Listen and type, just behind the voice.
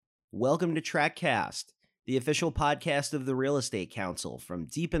Welcome to TrackCast, the official podcast of the Real Estate Council from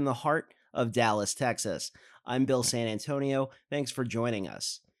deep in the heart of Dallas, Texas. I'm Bill San Antonio. Thanks for joining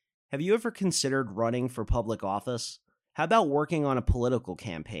us. Have you ever considered running for public office? How about working on a political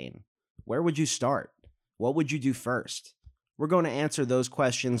campaign? Where would you start? What would you do first? We're going to answer those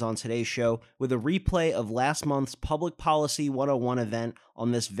questions on today's show with a replay of last month's Public Policy 101 event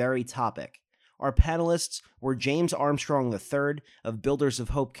on this very topic. Our panelists were James Armstrong III of Builders of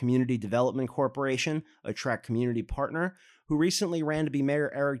Hope Community Development Corporation, a TRAC community partner, who recently ran to be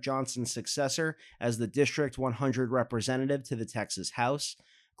Mayor Eric Johnson's successor as the District 100 representative to the Texas House,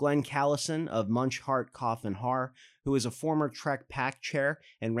 Glenn Callison of Munch Hart Coffin Har, who is a former TRAC PAC chair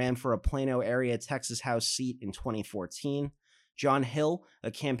and ran for a Plano area Texas House seat in 2014, John Hill, a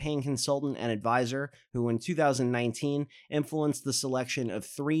campaign consultant and advisor who in 2019 influenced the selection of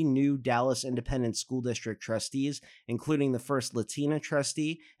 3 new Dallas Independent School District trustees, including the first Latina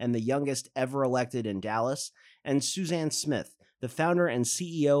trustee and the youngest ever elected in Dallas, and Suzanne Smith, the founder and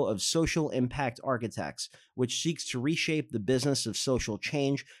CEO of Social Impact Architects, which seeks to reshape the business of social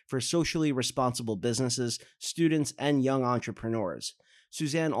change for socially responsible businesses, students, and young entrepreneurs.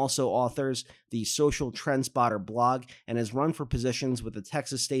 Suzanne also authors the Social Trendspotter blog and has run for positions with the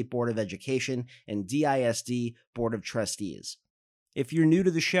Texas State Board of Education and DISD Board of Trustees. If you're new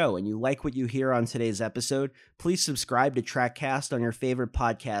to the show and you like what you hear on today's episode, please subscribe to TrackCast on your favorite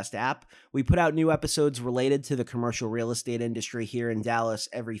podcast app. We put out new episodes related to the commercial real estate industry here in Dallas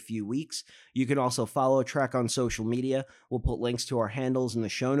every few weeks. You can also follow Track on social media. We'll put links to our handles in the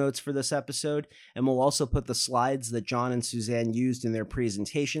show notes for this episode, and we'll also put the slides that John and Suzanne used in their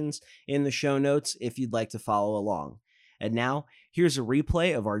presentations in the show notes if you'd like to follow along. And now, here's a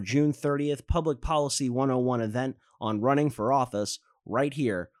replay of our June 30th Public Policy 101 event on running for office right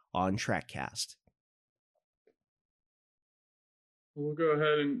here on TrackCast. We'll go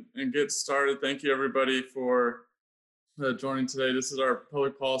ahead and get started. Thank you, everybody, for joining today. This is our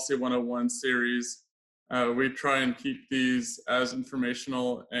Public Policy 101 series. We try and keep these as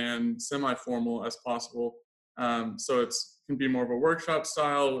informational and semi-formal as possible. So it can be more of a workshop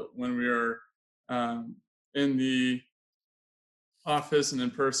style when we are in the office and in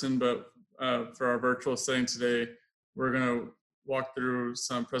person, but for our virtual setting today, we're going to walk through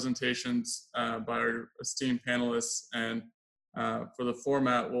some presentations by our esteemed panelists, and for the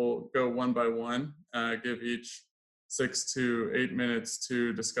format, we'll go one by one, give each 6 to 8 minutes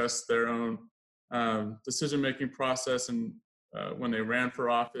to discuss their own decision-making process and when they ran for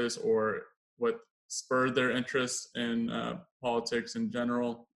office or what spurred their interest in politics in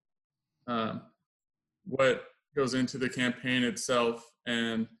general, what goes into the campaign itself,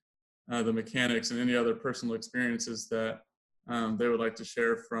 and the mechanics and any other personal experiences that they would like to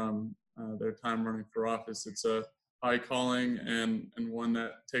share from their time running for office. It's a high calling and one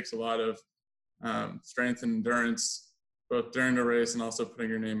that takes a lot of strength and endurance, both during the race and also putting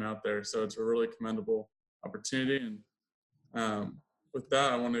your name out there. So it's a really commendable opportunity. And with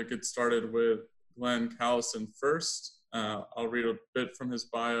that, I want to get started with Glenn Callison first. I'll read a bit from his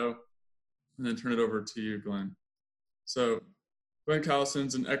bio and then turn it over to you, Glenn. So Glenn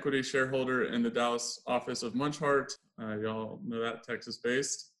Callison's an equity shareholder in the Dallas office of Munch Hart. Y'all know that,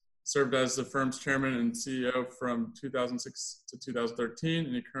 Texas-based. Served as the firm's chairman and CEO from 2006 to 2013,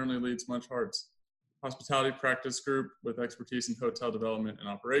 and he currently leads Munch Hart's hospitality practice group with expertise in hotel development and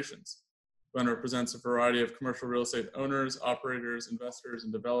operations. Glenn represents a variety of commercial real estate owners, operators, investors,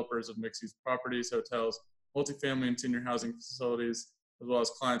 and developers of mixed-use properties, hotels, multifamily and senior housing facilities, as well as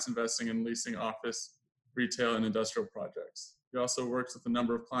clients investing in leasing office, retail, and industrial projects. He also works with a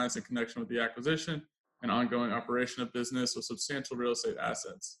number of clients in connection with the acquisition and ongoing operation of business with substantial real estate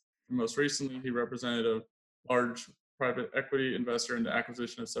assets. And most recently, he represented a large private equity investor in the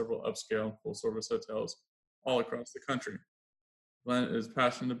acquisition of several upscale full-service hotels all across the country. Glenn is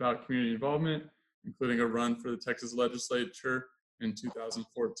passionate about community involvement, including a run for the Texas legislature in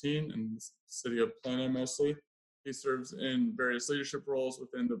 2014 in the city of Plano mostly. He serves in various leadership roles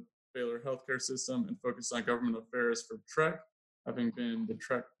within the Baylor healthcare system and focuses on government affairs for TREC, having been the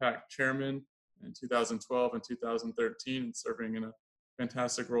TREC PAC chairman in 2012 and 2013 and serving in a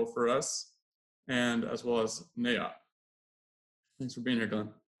fantastic role for us, and as well as NAIOP. Thanks for being here, Glenn.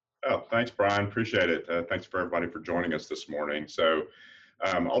 Oh, thanks, Brian. Appreciate it. Thanks for everybody for joining us this morning. So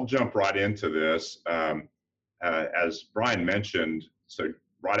I'll jump right into this. As Brian mentioned, so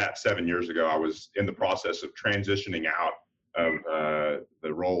right at 7 years ago, I was in the process of transitioning out of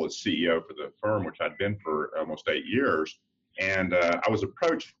the role as CEO for the firm, which I'd been for almost 8 years. And I was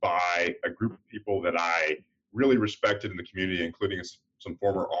approached by a group of people that I really respected in the community, including some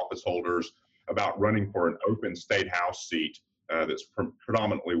former office holders, about running for an open state house seat that's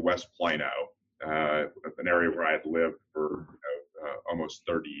predominantly West Plano, an area where I had lived for almost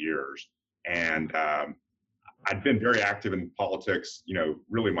 30 years. And I'd been very active in politics,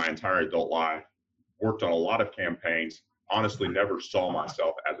 really my entire adult life, worked on a lot of campaigns, honestly never saw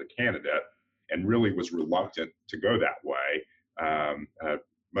myself as a candidate, and really was reluctant to go that way,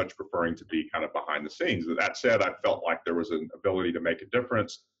 much preferring to be kind of behind the scenes. That said, I felt like there was an ability to make a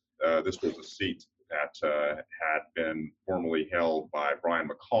difference. This was a seat that had been formerly held by Brian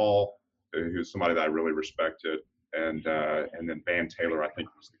McCall, who's somebody that I really respected, and then Van Taylor, I think,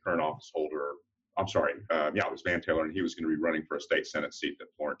 was the current office holder. I'm sorry, it was Van Taylor, and he was going to be running for a state Senate seat that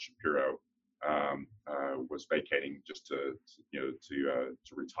Florence Shapiro was vacating just to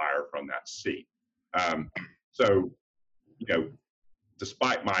retire from that seat.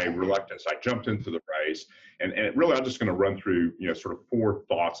 Despite my reluctance, I jumped into the race, and it really, I'm just going to run through, sort of 4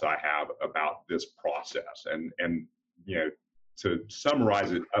 thoughts I have about this process, and to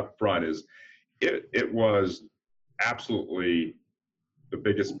summarize it up front is, it was absolutely the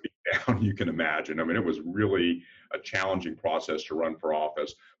biggest beatdown you can imagine. I mean, it was really a challenging process to run for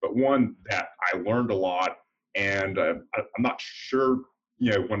office, but one that I learned a lot, and I'm not sure,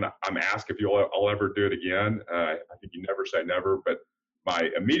 when I'm asked if I'll ever do it again, I think you never say never, but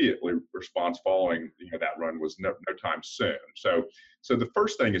my immediate response following that run was no time soon. So the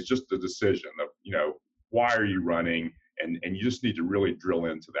first thing is just the decision of why are you running, and you just need to really drill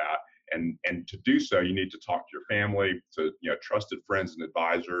into that, and to do so you need to talk to your family, to trusted friends and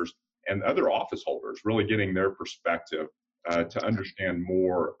advisors and other office holders, really getting their perspective to understand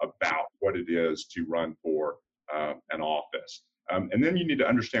more about what it is to run for an office. And then you need to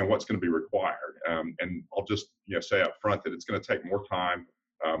understand what's going to be required. And I'll just say up front that it's going to take more time,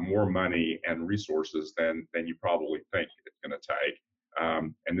 more money, and resources than you probably think it's going to take.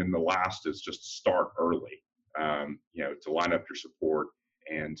 And then the last is just start early, to line up your support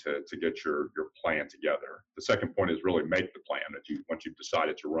and to get your plan together. The second point is really make the plan once you've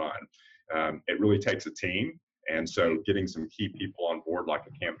decided to run. It really takes a team. And so getting some key people on board, like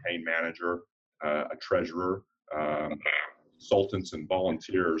a campaign manager, a treasurer, consultants and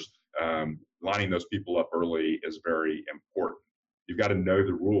volunteers, lining those people up early is very important. You've got to know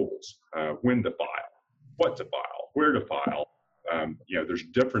the rules, when to file, what to file, where to file. There's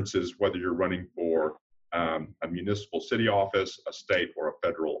differences whether you're running for a municipal city office, a state, or a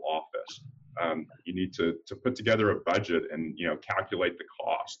federal office. You need to put together a budget and calculate the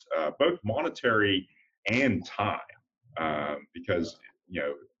cost, both monetary and time, because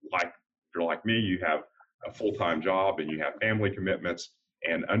if you're like me, you have a full-time job and you have family commitments,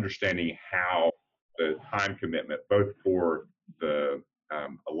 and understanding how the time commitment, both for the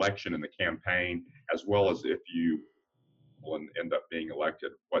election and the campaign, as well as if you will end up being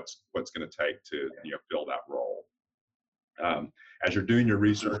elected, what's going to take to fill that role. As you're doing your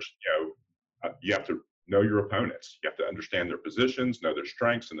research, you have to know your opponents. You have to understand their positions, know their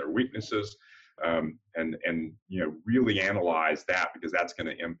strengths and their weaknesses, and really analyze that, because that's going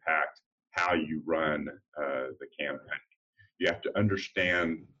to impact how you run the campaign. You have to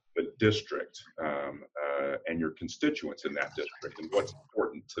understand the district and your constituents in that district and what's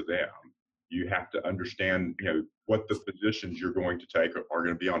important to them. You have to understand, what the positions you're going to take are going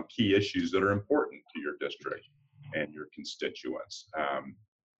to be on key issues that are important to your district and your constituents.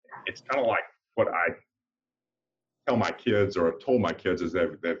 It's kind of like what I tell my kids, or have told my kids as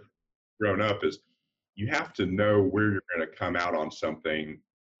they've grown up, is you have to know where you're going to come out on something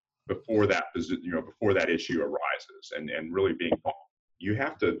before that issue arises, and really you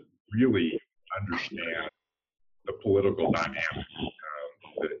have to really understand the political dynamic,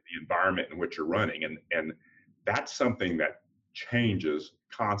 the environment in which you're running, and that's something that changes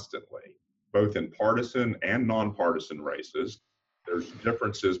constantly, both in partisan and nonpartisan races. There's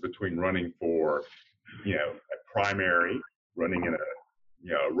differences between running for a primary, running in a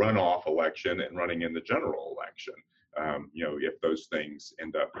runoff election, and running in the general election. If those things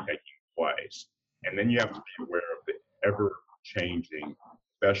end up taking place. And then you have to be aware of the ever-changing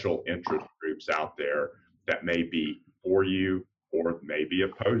special interest groups out there that may be for you or may be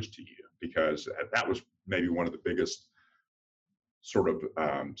opposed to you, because that was maybe one of the biggest sort of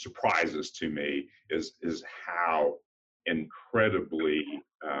surprises to me is how incredibly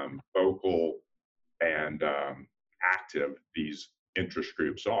vocal and active these interest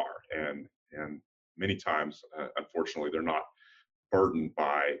groups are. And many times, unfortunately, they're not burdened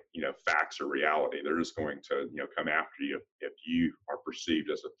by facts or reality. They're just going to come after you if you are perceived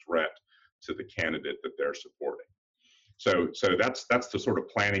as a threat to the candidate that they're supporting. So that's the sort of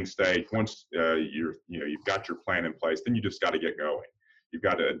planning stage. Once you've got your plan in place, then you just got to get going. You've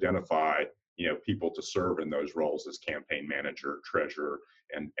got to identify people to serve in those roles as campaign manager, treasurer,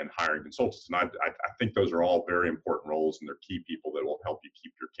 and hiring consultants. And I think those are all very important roles, and they're key people that will help you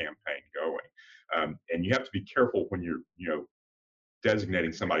keep your campaign going. And you have to be careful when you're,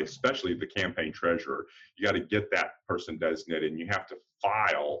 designating somebody, especially the campaign treasurer. You got to get that person designated, and you have to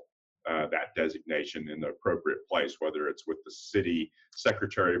file that designation in the appropriate place, whether it's with the city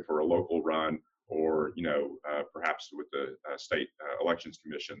secretary for a local run, or perhaps with the state elections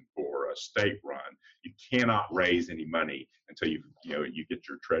commission for a state run. You cannot raise any money until you get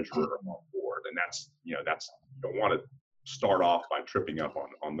your treasurer on board, and that's you don't want to start off by tripping up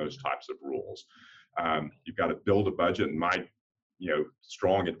on those types of rules. You've got to build a budget, and my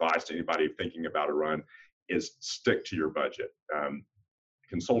strong advice to anybody thinking about a run is stick to your budget.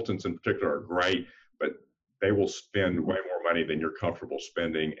 Consultants in particular are great, but they will spend way more money than you're comfortable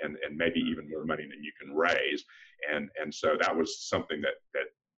spending, and maybe even more money than you can raise. And so that was something that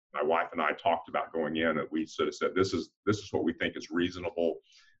my wife and I talked about going in, and we sort of said, this is what we think is reasonable.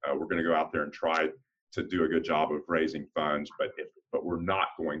 We're going to go out there and try to do a good job of raising funds, but we're not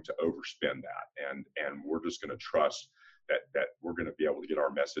going to overspend that, and we're just going to trust that we're going to be able to get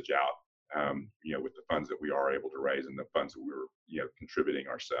our message out, with the funds that we are able to raise and the funds that we're, contributing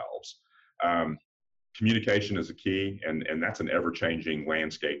ourselves. Communication is a key, and that's an ever-changing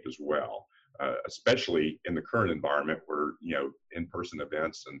landscape as well, especially in the current environment where, in-person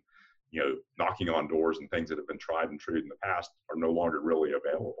events and, knocking on doors and things that have been tried and true in the past are no longer really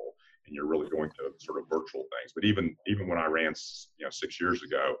available, and you're really going to sort of virtual things. But even when I ran, 6 years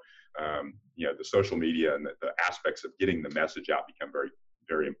ago, the social media and the aspects of getting the message out become very,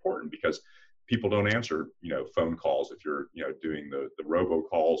 very important, because people don't answer, phone calls if you're, doing the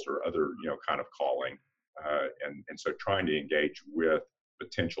robocalls or other, kind of calling. And so trying to engage with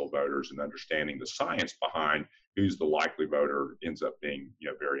potential voters and understanding the science behind who's the likely voter ends up being,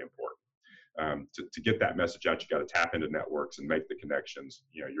 very important. To get that message out, you got to tap into networks and make the connections.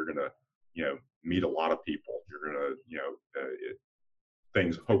 You're going to, meet a lot of people. You're going to,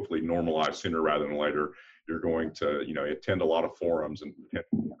 things hopefully normalize sooner rather than later. You're going to, attend a lot of forums and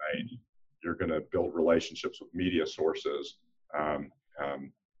you're going to build relationships with media sources. And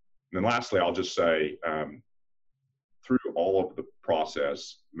then lastly, I'll just say, through all of the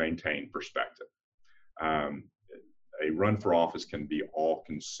process, maintain perspective. A run for office can be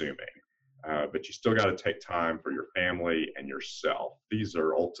all-consuming, but you still got to take time for your family and yourself. These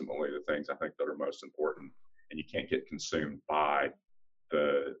are ultimately the things I think that are most important, and you can't get consumed by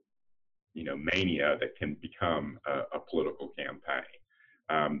the mania that can become a political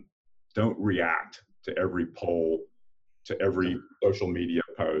campaign. Don't react to every poll, to every social media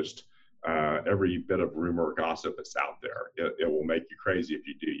post, every bit of rumor or gossip that's out there. It will make you crazy if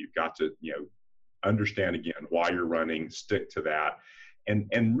you do. You've got to understand again why you're running, stick to that,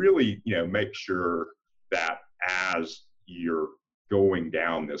 and really make sure that as you're going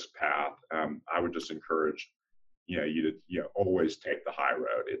down this path, I would just encourage you to always take the high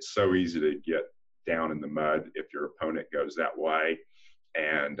road. It's so easy to get down in the mud if your opponent goes that way.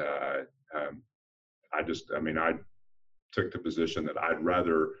 And I took the position that I'd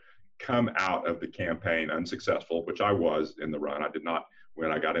rather come out of the campaign unsuccessful, which I was in the run. I did not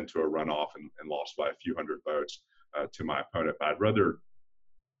win. I got into a runoff and lost by a few hundred votes to my opponent. But I'd rather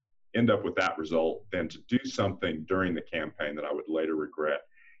end up with that result than to do something during the campaign that I would later regret,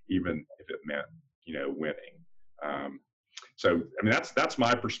 even if it meant winning. So that's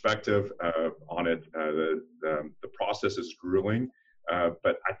my perspective on it. The process is grueling,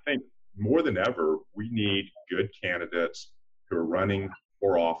 but I think more than ever we need good candidates who are running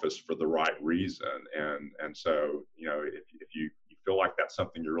for office for the right reason. And so if you feel like that's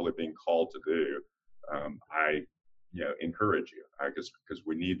something you're really being called to do, I encourage you, because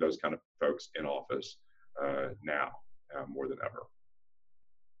we need those kind of folks in office now more than ever.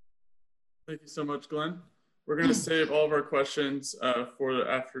 Thank you so much, Glenn. We're going to save all of our questions for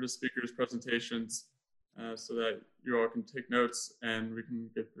after the speakers' presentations so that you all can take notes and we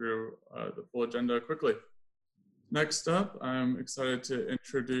can get through the full agenda quickly. Next up, I'm excited to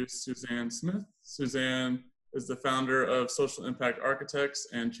introduce Suzanne Smith. Suzanne is the founder of Social Impact Architects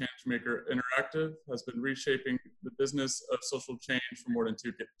and Changemaker Interactive, has been reshaping the business of social change for more than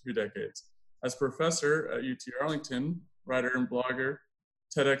two decades. As professor at UT Arlington, writer and blogger,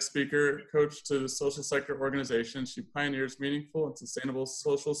 TEDx speaker, coach to the social sector organizations, she pioneers meaningful and sustainable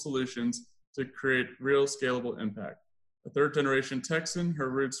social solutions to create real scalable impact. A third-generation Texan, her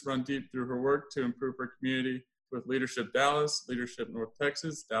roots run deep through her work to improve her community with Leadership Dallas, Leadership North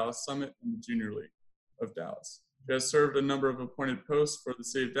Texas, Dallas Summit, and the Junior League of Dallas. She has served a number of appointed posts for the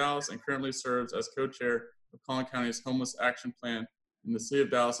City of Dallas and currently serves as co-chair of Collin County's Homeless Action Plan in the City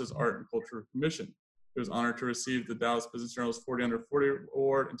of Dallas's Art and Culture Commission. He was honored to receive the Dallas Business Journal's 40 Under 40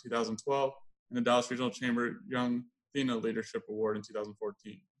 Award in 2012 and the Dallas Regional Chamber Young Athena Leadership Award in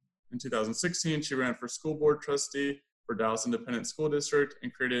 2014. In 2016, she ran for school board trustee for Dallas Independent School District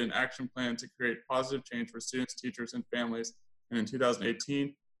and created an action plan to create positive change for students, teachers, and families. And in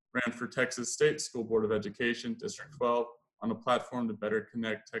 2018, ran for Texas State School Board of Education, District 12, on a platform to better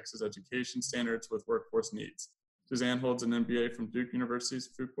connect Texas education standards with workforce needs. Suzanne holds an MBA from Duke University's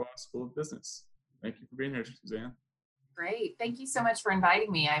Fuqua School of Business. Thank you for being here, Suzanne. Great. Thank you so much for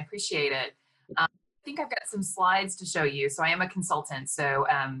inviting me. I appreciate it. I think I've got some slides to show you. So I am a consultant. So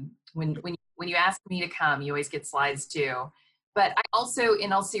when you ask me to come, you always get slides too. But I also,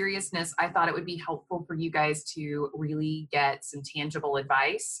 in all seriousness, I thought it would be helpful for you guys to really get some tangible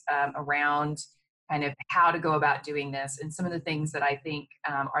advice around kind of how to go about doing this and some of the things that I think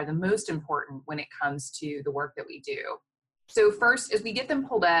are the most important when it comes to the work that we do. So first, as we get them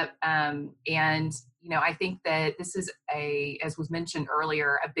pulled up, and I think that this is as was mentioned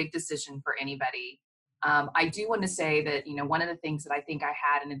earlier, a big decision for anybody. I do want to say that, one of the things that I think I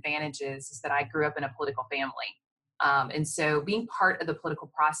had an advantage is that I grew up in a political family. And so being part of the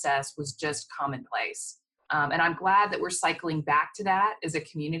political process was just commonplace. And I'm glad that we're cycling back to that as a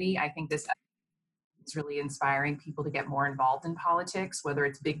community. I think this is really inspiring people to get more involved in politics, whether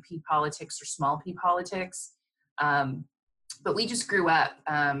it's big P politics or small P politics. But we just grew up,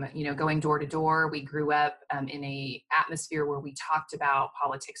 going door to door. We grew up in a atmosphere where we talked about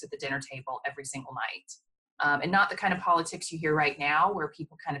politics at the dinner table every single night. And not the kind of politics you hear right now where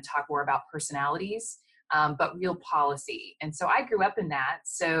people kind of talk more about personalities, but real policy. And so I grew up in that.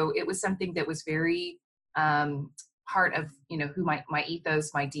 So it was something that was very part of, who my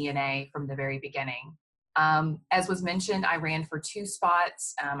ethos, my DNA from the very beginning. As was mentioned, I ran for 2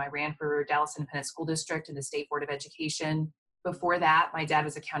 spots. I ran for Dallas Independent School District and the State Board of Education. Before that, my dad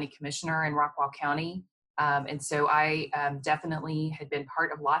was a county commissioner in Rockwall County. And so I definitely had been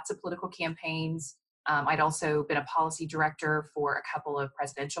part of lots of political campaigns. I'd also been a policy director for a couple of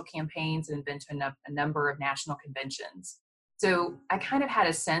presidential campaigns and been to a number of national conventions. So I kind of had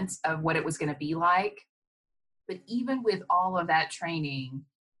a sense of what it was going to be like. But even with all of that training,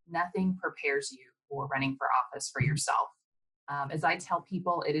 nothing prepares you for running for office for yourself. As I tell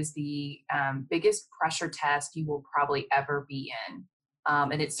people, it is the biggest pressure test you will probably ever be in.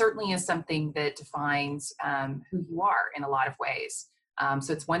 And it certainly is something that defines who you are in a lot of ways.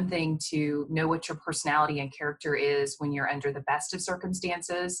 So it's one thing to know what your personality and character is when you're under the best of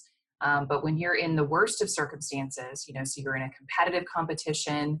circumstances. But when you're in the worst of circumstances, so you're in a competitive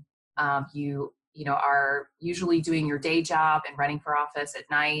competition, you are usually doing your day job and running for office at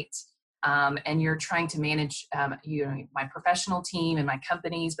night. And you're trying to manage, my professional team and my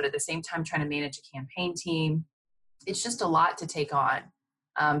companies, but at the same time trying to manage a campaign team. It's just a lot to take on.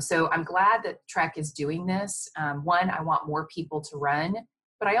 So I'm glad that Trek is doing this. One, I want more people to run,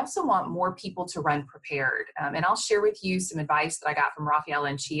 but I also want more people to run prepared. And I'll share with you some advice that I got from Rafael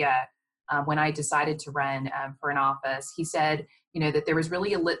Anchia when I decided to run for an office. He said, that there was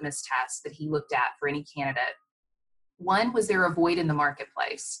really a litmus test that he looked at for any candidate. One, was there a void in the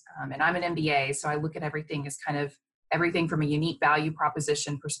marketplace? And I'm an MBA, so I look at everything as kind of everything from a unique value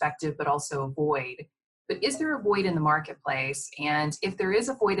proposition perspective, but also a void. But is there a void in the marketplace? And if there is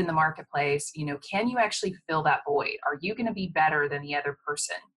a void in the marketplace, can you actually fill that void? Are you going to be better than the other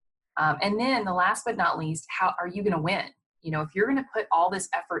person? And then the last but not least, how are you going to win? If you're going to put all this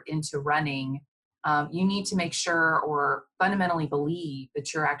effort into running, you need to make sure or fundamentally believe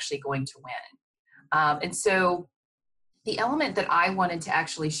that you're actually going to win. And so the element that I wanted to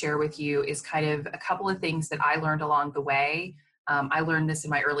actually share with you is kind of a couple of things that I learned along the way. I learned this in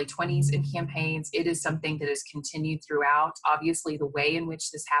my early 20s in campaigns. It is something that has continued throughout. Obviously, the way in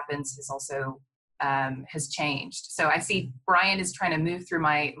which this happens has also has changed. So I see Brian is trying to move through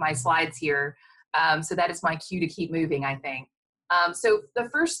my slides here. So that is my cue to keep moving, I think. So the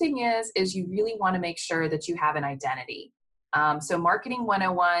first thing is you really want to make sure that you have an identity. So marketing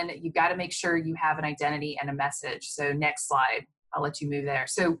 101, you've got to make sure you have an identity and a message. So next slide, I'll let you move there.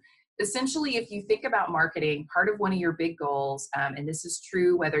 So essentially, if you think about marketing, part of one of your big goals, and this is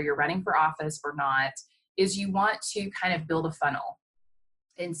true whether you're running for office or not, is you want to kind of build a funnel.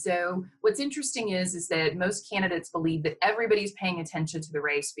 And so what's interesting is that most candidates believe that everybody's paying attention to the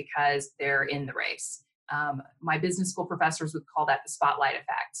race because they're in the race. My business school professors would call that the spotlight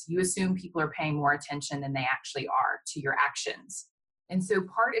effect. You assume people are paying more attention than they actually are to your actions. And so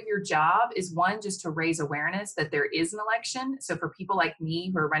part of your job is, one, just to raise awareness that there is an election. So for people like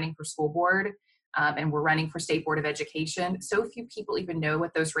me who are running for school board and we're running for State Board of Education, so few people even know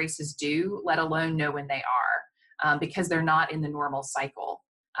what those races do, let alone know when they are. because they're not in the normal cycle,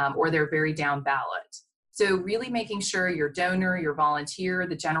 or they're very down ballot. So really making sure your donor, your volunteer,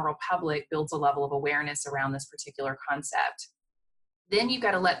 the general public builds a level of awareness around this particular concept. Then you've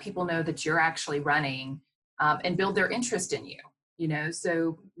got to let people know that you're actually running, and build their interest in you.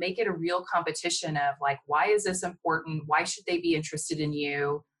 So make it a real competition of like, why is this important? Why should they be interested in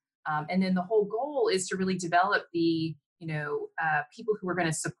you? And then the whole goal is to really develop the people who are going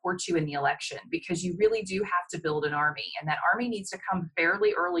to support you in the election, because you really do have to build an army, and that army needs to come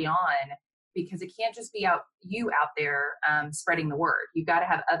fairly early on, because it can't just be you out there spreading the word. You've got to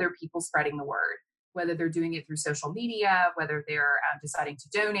have other people spreading the word, whether they're doing it through social media, whether they're deciding to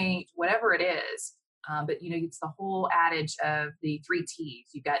donate, whatever it is. But it's the whole adage of the 3 T's.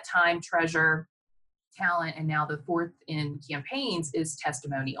 You've got time, treasure, talent, and now the fourth in campaigns is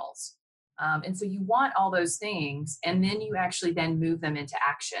testimonials. And so you want all those things, and then you actually then move them into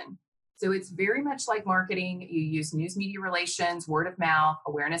action. So it's very much like marketing. You use news media relations, word of mouth,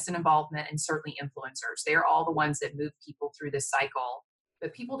 awareness and involvement, and certainly influencers. They're all the ones that move people through this cycle.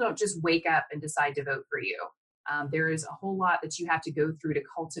 But people don't just wake up and decide to vote for you. There is a whole lot that you have to go through to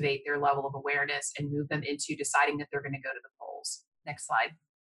cultivate their level of awareness and move them into deciding that they're going to go to the polls. Next slide.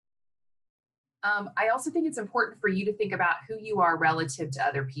 I also think it's important for you to think about who you are relative to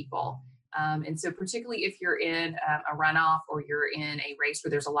other people. And so particularly if you're in a runoff, or you're in a race where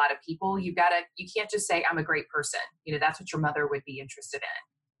there's a lot of people, you can't just say, I'm a great person. That's what your mother would be interested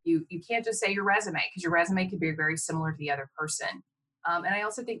in. You can't just say your resume, because your resume could be very similar to the other person. And I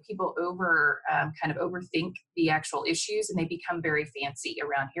also think people kind of overthink the actual issues, and they become very fancy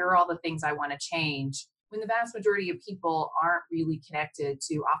around, here are all the things I want to change, when the vast majority of people aren't really connected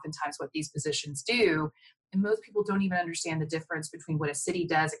to oftentimes what these positions do. And most people don't even understand the difference between what a city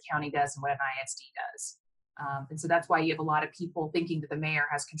does, a county does, and what an ISD does. And so that's why you have a lot of people thinking that the mayor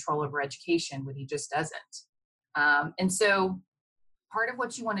has control over education when he just doesn't. And so part of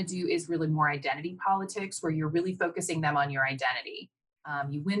what you want to do is really more identity politics, where you're really focusing them on your identity.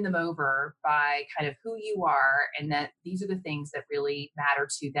 You win them over by kind of who you are, and that these are the things that really matter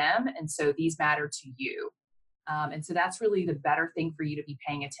to them. And so these matter to you. And so that's really the better thing for you to be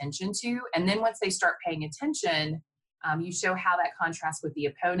paying attention to. And then once they start paying attention, you show how that contrasts with the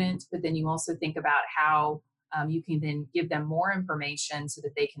opponent, but then you also think about how you can then give them more information so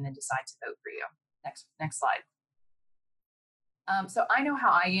that they can then decide to vote for you. Next slide. So I know how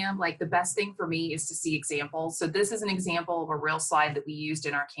I am. Like, the best thing for me is to see examples. So this is an example of a real slide that we used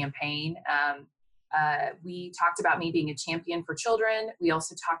in our campaign. We talked about me being a champion for children. We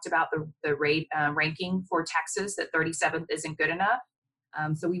also talked about the ranking for Texas, that 37th isn't good enough.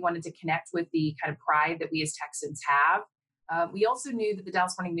 So we wanted to connect with the kind of pride that we as Texans have. We also knew that the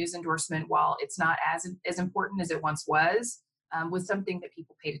Dallas Morning News endorsement, while it's not as important as it once was something that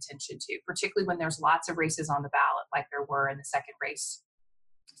people paid attention to, particularly when there's lots of races on the ballot, like there were in the second race.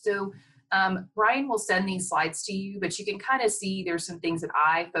 So Brian will send these slides to you, but you can kind of see there's some things that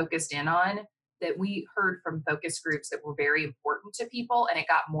I focused in on that we heard from focus groups that were very important to people, and it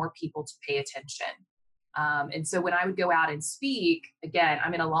got more people to pay attention. And so when I would go out and speak, again,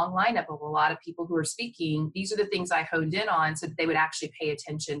 I'm in a long lineup of a lot of people who are speaking. These are the things I honed in on so that they would actually pay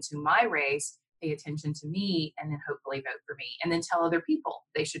attention to my race, pay attention to me, and then hopefully vote for me, and then tell other people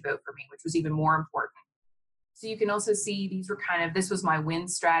they should vote for me, which was even more important. So you can also see this was my win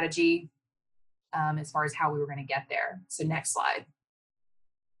strategy as far as how we were going to get there. So next slide.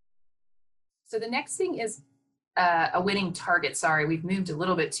 So the next thing is a winning target. Sorry, we've moved a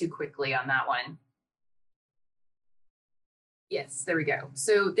little bit too quickly on that one. Yes, there we go.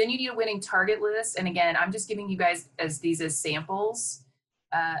 So then you need a winning target list. And again, I'm just giving you guys these as samples.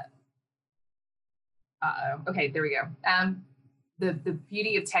 Okay, there we go. The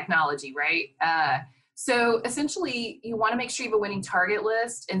beauty of technology, right? So essentially, you want to make sure you have a winning target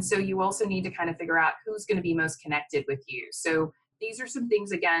list. And so you also need to kind of figure out who's going to be most connected with you. So these are some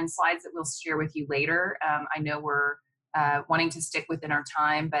things, again, slides that we'll share with you later. I know we're wanting to stick within our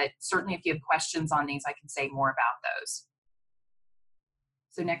time, but certainly if you have questions on these, I can say more about those.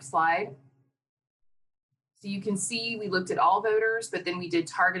 So next slide. So you can see we looked at all voters, but then we did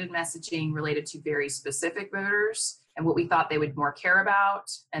targeted messaging related to very specific voters and what we thought they would more care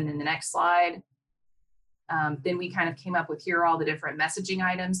about. And then the next slide. Then we kind of came up with, here are all the different messaging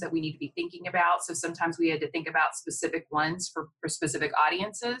items that we need to be thinking about. So sometimes we had to think about specific ones for specific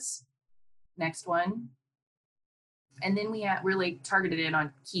audiences. Next one. And then we really targeted in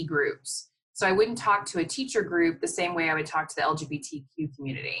on key groups. So I wouldn't talk to a teacher group the same way I would talk to the LGBTQ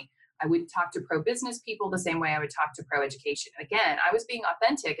community. I wouldn't talk to pro-business people the same way I would talk to pro-education. Again, I was being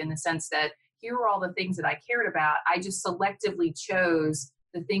authentic in the sense that here were all the things that I cared about. I just selectively chose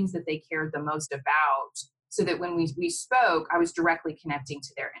the things that they cared the most about so that when we spoke, I was directly connecting to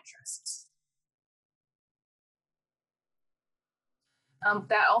their interests.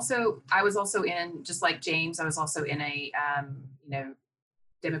 I was also in, just like James, I was also in a,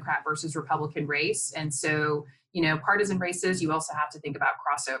 Democrat versus Republican race. And so, partisan races, you also have to think about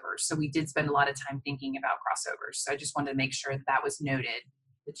crossovers. So we did spend a lot of time thinking about crossovers. So I just wanted to make sure that was noted,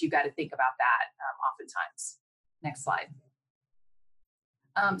 that you got to think about that oftentimes. Next slide.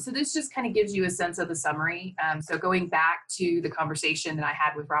 So this just kind of gives you a sense of the summary. So going back to the conversation that I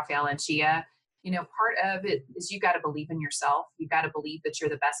had with Rafael and Chia, part of it is you got to believe in yourself. You got to believe that you're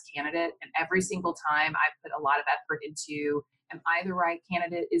the best candidate. And every single time I put a lot of effort into, am I the right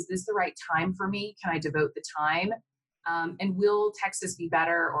candidate? Is this the right time for me? Can I devote the time? And will Texas be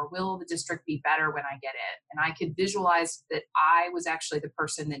better, or will the district be better when I get it? And I could visualize that I was actually the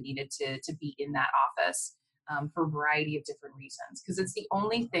person that needed to be in that office for a variety of different reasons, because it's the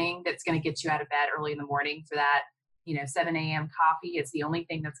only thing that's going to get you out of bed early in the morning for that, 7 a.m. coffee. It's the only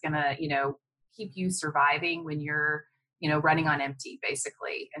thing that's going to, keep you surviving when you're, running on empty,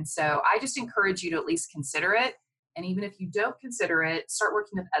 basically. And so I just encourage you to at least consider it. And even if you don't consider it, start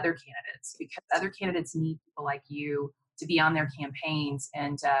working with other candidates, because other candidates need people like you to be on their campaigns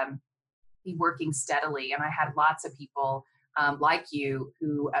and be working steadily. And I had lots of people like you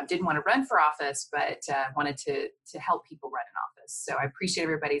who didn't want to run for office, but wanted to help people run in office. So I appreciate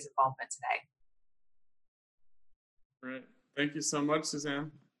everybody's involvement today. Great. Thank you so much,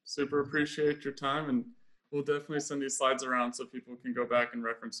 Suzanne. Super appreciate your time, and we'll definitely send these slides around so people can go back and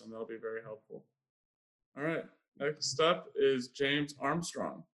reference them. That'll be very helpful. All right, next up is James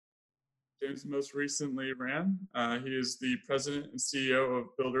Armstrong. James most recently ran. He is the president and CEO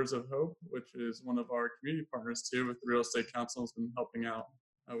of Builders of Hope, which is one of our community partners too, with the Real Estate Council. Has been helping out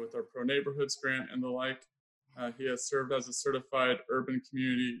with our Pro Neighborhoods grant and the like. He has served as a certified urban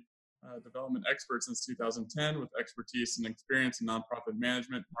community development expert since 2010, with expertise and experience in nonprofit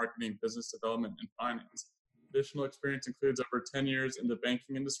management, marketing, business development, and finance. Additional experience includes over 10 years in the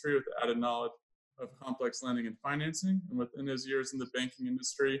banking industry with added knowledge of complex lending and financing. And within his years in the banking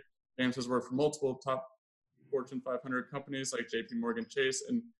industry, James has worked for multiple top Fortune 500 companies like JP Morgan Chase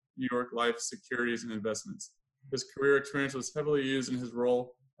and New York Life Securities and Investments. His career experience was heavily used in his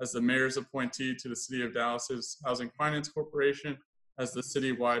role as the mayor's appointee to the City of Dallas's Housing Finance Corporation as the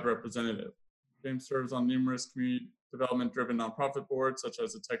citywide representative. James serves on numerous community development-driven nonprofit boards, such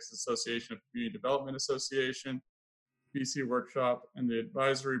as the Texas Association of Community Development Association, BC Workshop, and the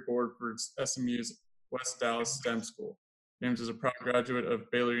advisory board for SMU's West Dallas STEM School. James is a proud graduate of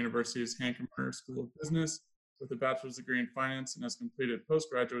Baylor University's Hankemer School of Business with a bachelor's degree in finance, and has completed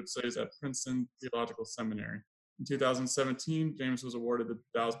postgraduate studies at Princeton Theological Seminary. In 2017, James was awarded the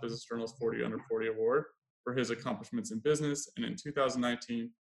Dallas Business Journal's 40 Under 40 Award for his accomplishments in business, and in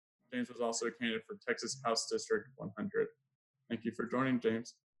 2019, James was also a candidate for Texas House District 100. Thank you for joining,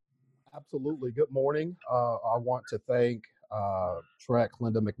 James. Absolutely. Good morning. I want to thank Trek,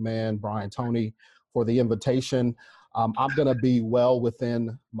 Linda McMahon, Brian Tony for the invitation. I'm going to be well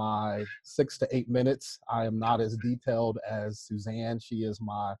within my 6 to 8 minutes. I am not as detailed as Suzanne. She is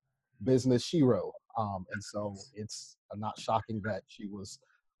my business shero. And so it's not shocking that she was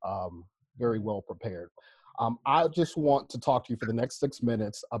very well prepared. I just want to talk to you for the next 6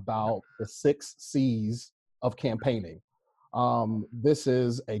 minutes about the 6 C's of campaigning. This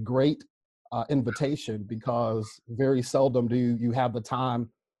is a great invitation, because very seldom do you have the time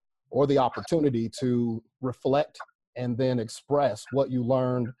or the opportunity to reflect and then express what you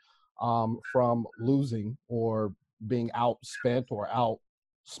learned from losing or being outspent or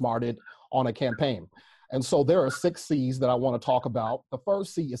outsmarted on a campaign. And so there are 6 C's that I want to talk about. The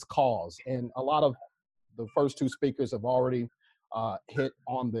first C is cause. And a lot of the first 2 speakers have already hit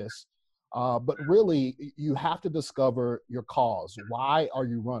on this. But really, you have to discover your cause. Why are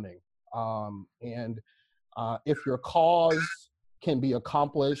you running? And if your cause can be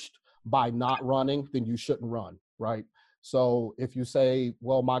accomplished by not running, then you shouldn't run, right? So if you say,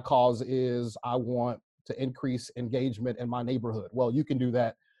 well, my cause is I want to increase engagement in my neighborhood. Well, you can do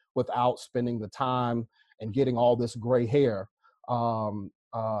that without spending the time and getting all this gray hair.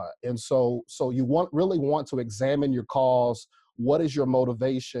 And so you really want to examine your cause. What is your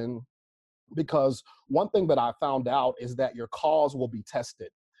motivation? Because one thing that I found out is that your cause will be tested.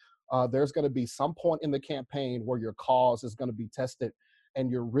 There's going to be some point in the campaign where your cause is going to be tested, and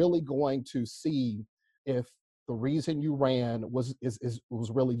you're really going to see if the reason you ran was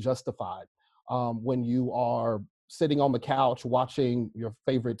really justified. When you are sitting on the couch watching your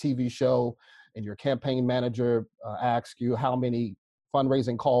favorite TV show, and your campaign manager asks you how many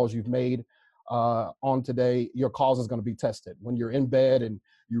fundraising calls you've made on today, your cause is going to be tested. When you're in bed and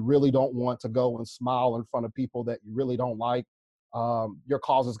you really don't want to go and smile in front of people that you really don't like, your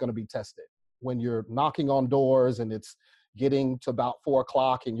cause is going to be tested. When you're knocking on doors and it's getting to about 4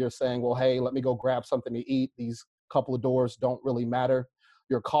 o'clock and you're saying, well, hey, let me go grab something to eat, these couple of doors don't really matter,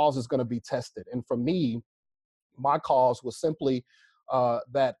 your cause is going to be tested. And for me, my cause was simply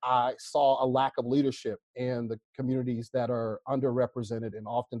that I saw a lack of leadership in the communities that are underrepresented and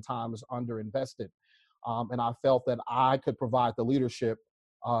oftentimes underinvested. And I felt that I could provide the leadership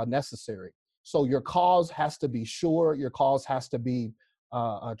necessary. So your cause has to be sure, your cause has to be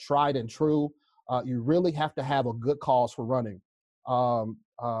tried and true. You really have to have a good cause for running.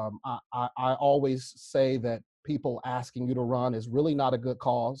 I always say that people asking you to run is really not a good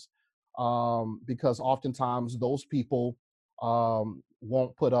cause, because oftentimes those people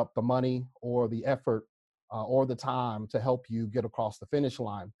won't put up the money or the effort or the time to help you get across the finish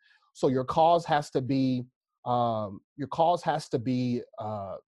line. So your cause has to be so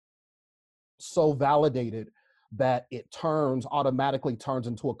validated that it automatically turns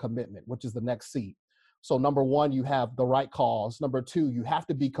into a commitment, which is the next C. So number one, you have the right cause. Number two, you have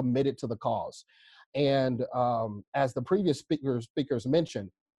to be committed to the cause. And as the previous speakers mentioned,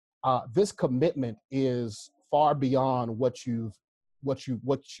 this commitment is far beyond what you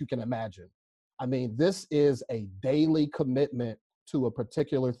can imagine. I mean, this is a daily commitment to a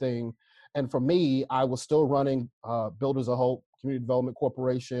particular thing. And for me, I was still running Builders of Hope Community Development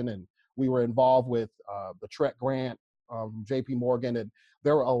Corporation, and we were involved with the TREC grant, JP Morgan, and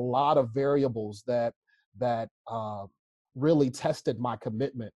there were a lot of variables that really tested my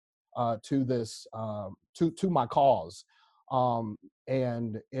commitment to this, to my cause.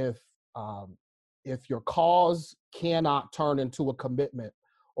 And if your cause cannot turn into a commitment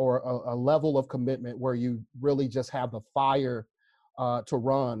or a level of commitment where you really just have the fire to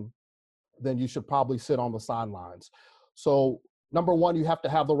run, then you should probably sit on the sidelines. So number one, you have to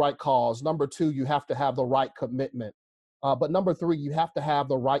have the right cause. Number two, you have to have the right commitment. But number three, you have to have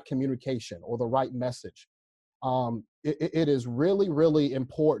the right communication or the right message. It is really, really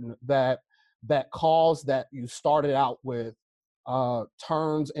important that that cause that you started out with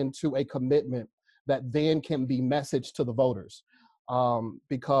turns into a commitment that then can be messaged to the voters,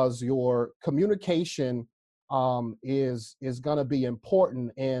 because your communication is going to be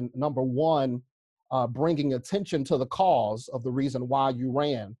important in, number one, bringing attention to the cause of the reason why you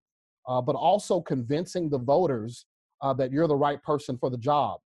ran, but also convincing the voters that you're the right person for the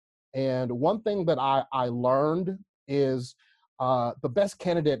job. And one thing that I learned is the best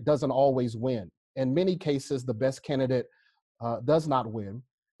candidate doesn't always win. In many cases, the best candidate does not win.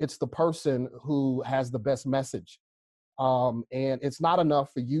 It's the person who has the best message. And it's not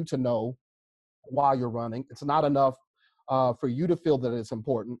enough for you to know while you're running. It's not enough for you to feel that it's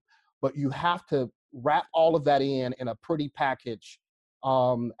important, but you have to wrap all of that in a pretty package,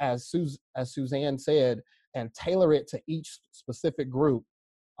 as Suzanne said, and tailor it to each specific group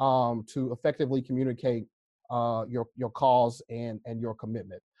to effectively communicate your cause and your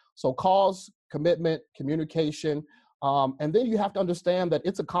commitment. So cause, commitment, communication, and then you have to understand that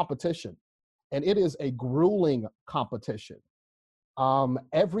it's a competition, and it is a grueling competition.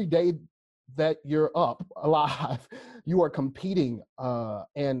 Every day that you're up alive, you are competing.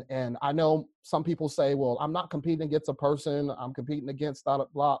 And I know some people say, well, I'm not competing against a person, I'm competing against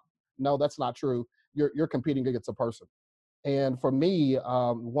blah. No, that's not true. You're competing against a person. And for me,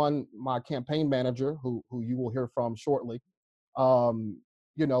 my campaign manager, who you will hear from shortly,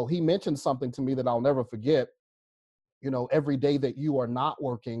 he mentioned something to me that I'll never forget. Every day that you are not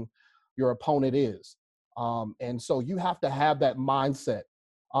working, your opponent is. And so you have to have that mindset.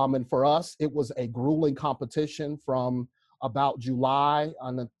 And for us, it was a grueling competition from about July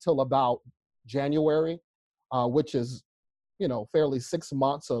until about January, which is, fairly 6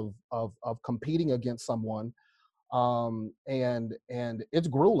 months of competing against someone. And it's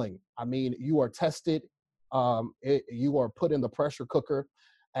grueling. I mean, you are tested, you are put in the pressure cooker,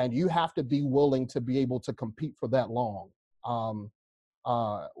 and you have to be willing to be able to compete for that long.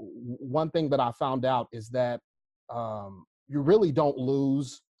 One thing that I found out is that you really don't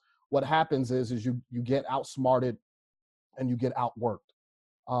lose. What happens is you get outsmarted and you get outworked.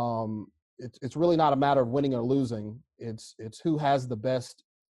 It's really not a matter of winning or losing. It's who has the best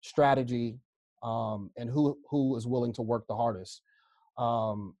strategy, and who is willing to work the hardest.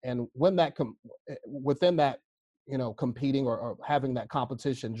 And when within that, competing or having that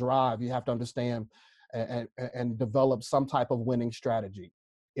competition drive, you have to understand and develop some type of winning strategy.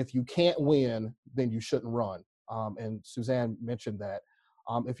 If you can't win, then you shouldn't run. And Suzanne mentioned that.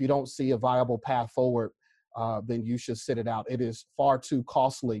 If you don't see a viable path forward, then you should sit it out. It is far too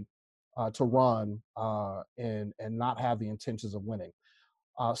costly to run and not have the intentions of winning.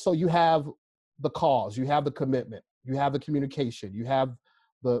 So you have the cause, you have the commitment, you have the communication, you have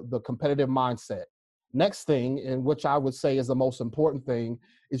the competitive mindset. Next thing, in which I would say is the most important thing,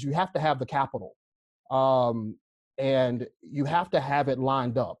 is you have to have the capital, um, and you have to have it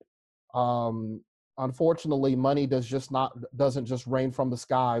lined up. Um, Unfortunately, money doesn't just rain from the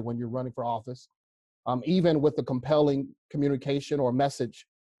sky when you're running for office. Even with the compelling communication or message,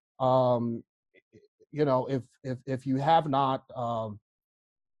 um, if you have not or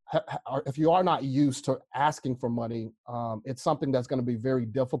if you are not used to asking for money, it's something that's going to be very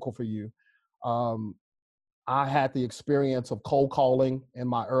difficult for you. Um, I had the experience of cold calling in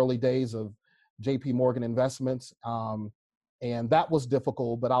my early days of JP Morgan Investments. And that was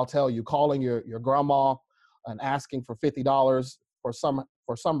difficult, but I'll tell you, calling your grandma and asking for $50 for some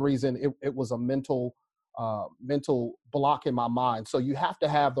reason, it was a mental block in my mind. So you have to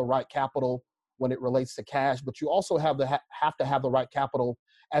have the right capital when it relates to cash, but you also have to have the right capital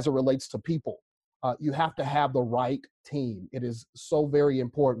as it relates to people. You have to have the right team. It is so very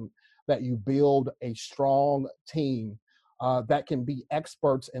important that you build a strong team that can be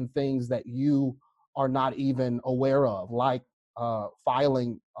experts in things that you are not even aware of, like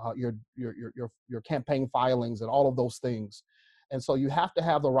filing your campaign filings and all of those things. And so you have to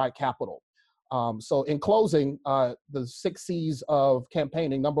have the right capital. So in closing, the 6 C's of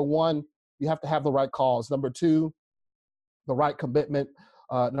campaigning: number one, you have to have the right cause. Number two, the right commitment.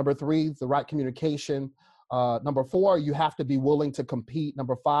 Number three, the right communication. Number four, you have to be willing to compete.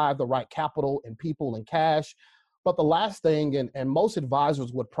 Number five, the right capital and people and cash. But the last thing, and most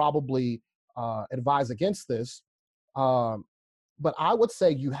advisors would probably advise against this, um, but I would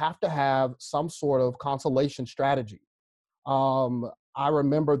say you have to have some sort of consolation strategy. I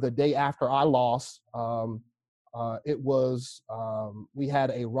remember the day after I lost, we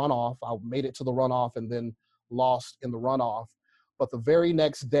had a runoff. I made it to the runoff and then lost in the runoff. But the very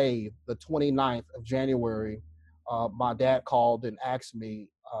next day, the 29th of January, my dad called and asked me,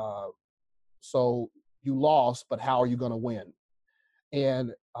 so you lost, but how are you going to win?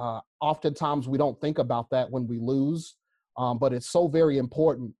 And oftentimes we don't think about that when we lose, but it's so very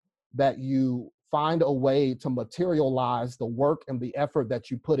important that you find a way to materialize the work and the effort that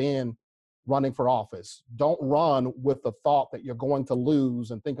you put in running for office. Don't run with the thought that you're going to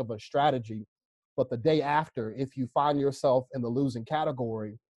lose and think of a strategy. But the day after, if you find yourself in the losing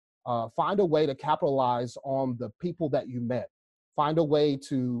category, find a way to capitalize on the people that you met. Find a way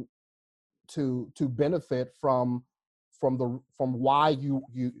to benefit from why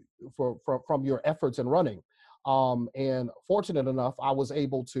from your efforts in running. And fortunate enough, I was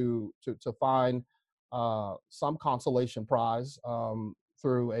able to find some consolation prize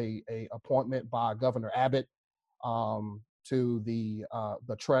through a appointment by Governor Abbott to the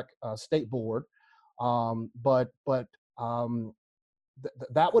TREC state board. That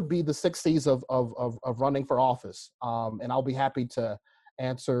would be the 6 C's of running for office. And I'll be happy to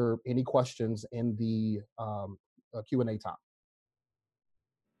answer any questions in the Q&A time.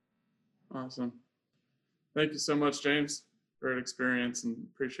 Awesome. Thank you so much, James. Great experience and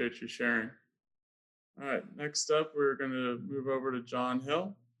appreciate you sharing. All right, next up, we're going to move over to John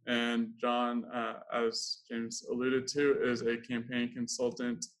Hill. And John, as James alluded to, is a campaign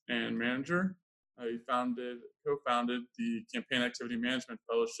consultant and manager. He co-founded the Campaign Activity Management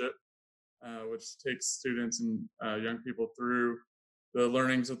Fellowship, which takes students and young people through the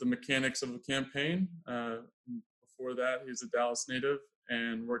learnings of the mechanics of the campaign. Before that, he's a Dallas native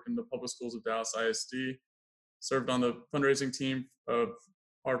and worked in the public schools of Dallas ISD, served on the fundraising team of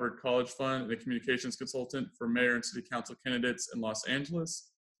Harvard College Fund, and a communications consultant for mayor and city council candidates in Los Angeles.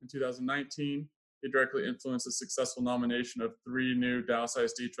 In 2019, he directly influenced the successful nomination of 3 new Dallas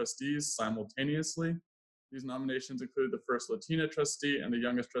ISD trustees simultaneously. These nominations included the first Latina trustee and the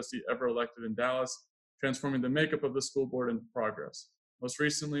youngest trustee ever elected in Dallas, transforming the makeup of the school board into progress. Most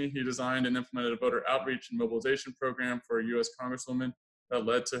recently, he designed and implemented a voter outreach and mobilization program for a U.S. Congresswoman that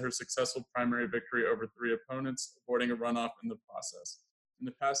led to her successful primary victory over 3 opponents, avoiding a runoff in the process. In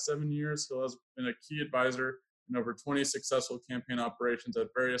the past 7 years, Hill has been a key advisor in over 20 successful campaign operations at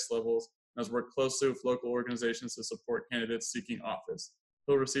various levels and has worked closely with local organizations to support candidates seeking office.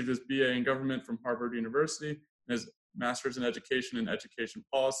 Hill received his BA in government from Harvard University and his master's in education and education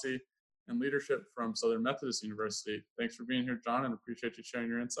policy and leadership from Southern Methodist University. Thanks for being here, John, and appreciate you sharing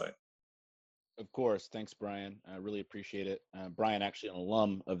your insight. Of course. Thanks, Brian. I really appreciate it. Brian, actually an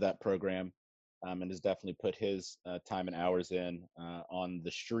alum of that program, and has definitely put his time and hours in on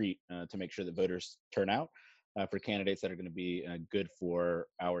the street to make sure that voters turn out for candidates that are going to be good for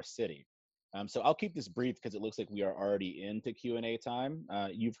our city. So I'll keep this brief because it looks like we are already into Q&A time.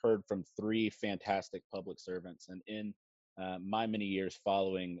 You've heard from 3 fantastic public servants, and in my many years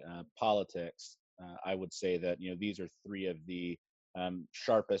following politics, I would say that, these are three of the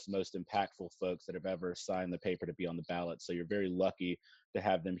sharpest, most impactful folks that have ever signed the paper to be on the ballot. So you're very lucky to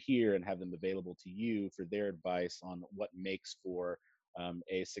have them here and have them available to you for their advice on what makes for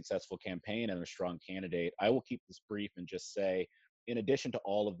a successful campaign and a strong candidate. I will keep this brief and just say, in addition to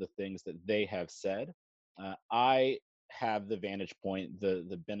all of the things that they have said, I have the vantage point,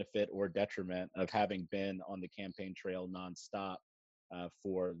 the benefit or detriment of having been on the campaign trail nonstop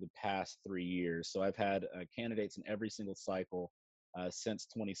for the past 3 years. So I've had candidates in every single cycle since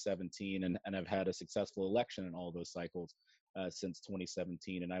 2017, and I've had a successful election in all those cycles since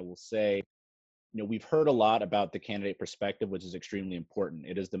 2017. And I will say, we've heard a lot about the candidate perspective, which is extremely important.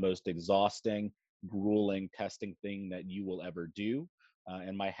 It is the most exhausting, grueling testing thing that you will ever do.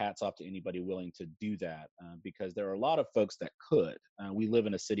 And my hat's off to anybody willing to do that, because there are a lot of folks that could. We live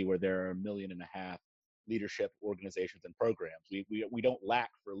in a city where there are 1.5 million leadership organizations and programs. We don't lack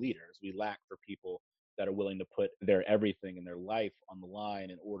for leaders. We lack for people that are willing to put their everything in their life on the line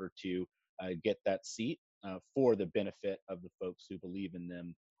in order to get that seat for the benefit of the folks who believe in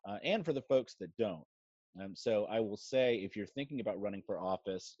them and for the folks that don't. So I will say, if you're thinking about running for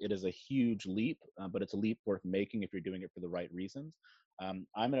office, it is a huge leap, but it's a leap worth making if you're doing it for the right reasons. I'm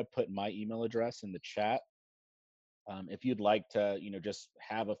going to put my email address in the chat. If you'd like to, just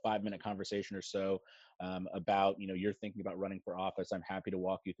have a 5-minute conversation or so about, you're thinking about running for office, I'm happy to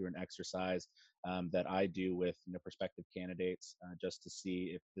walk you through an exercise that I do with prospective candidates just to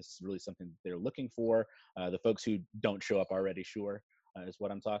see if this is really something that they're looking for. The folks who don't show up already, sure, is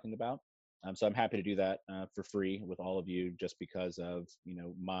what I'm talking about. So I'm happy to do that for free with all of you, just because of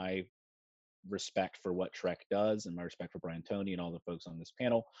my respect for what Trek does and my respect for Brian Toney and all the folks on this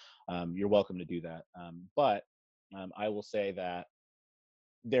panel. You're welcome to do that. But I will say that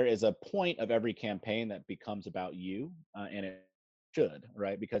there is a point of every campaign that becomes about you, and it should,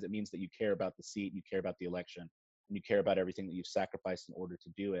 right? Because it means that you care about the seat, you care about the election, and you care about everything that you've sacrificed in order to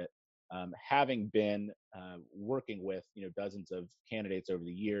do it. Having been working with dozens of candidates over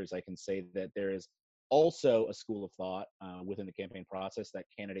the years, I can say that there is also a school of thought within the campaign process that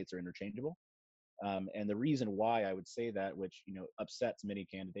candidates are interchangeable. And the reason why I would say that, which upsets many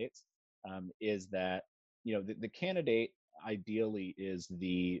candidates, is that the candidate ideally is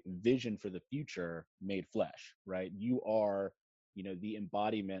the vision for the future made flesh, right? You are the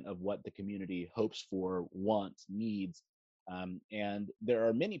embodiment of what the community hopes for, wants, needs, and there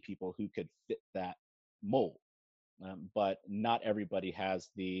are many people who could fit that mold, but not everybody has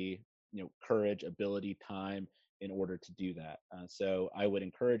the courage, ability, time in order to do that. So I would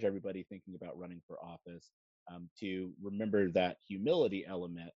encourage everybody thinking about running for office to remember that humility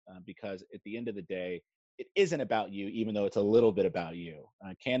element, because at the end of the day, it isn't about you, even though it's a little bit about you.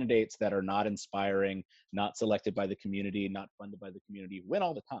 Candidates that are not inspiring, not selected by the community, not funded by the community win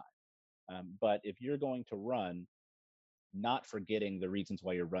all the time. But if you're going to run, not forgetting the reasons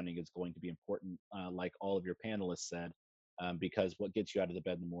why you're running is going to be important, like all of your panelists said, because what gets you out of the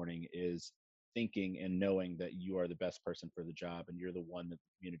bed in the morning is thinking and knowing that you are the best person for the job and you're the one that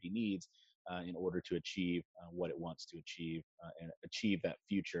the community needs in order to achieve what it wants to achieve and achieve that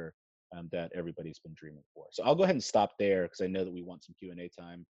future that everybody's been dreaming for. So I'll go ahead and stop there because I know that we want some Q&A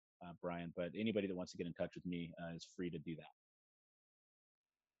time, Brian, but anybody that wants to get in touch with me is free to do that.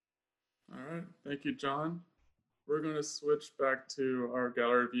 All right. Thank you, John. We're going to switch back to our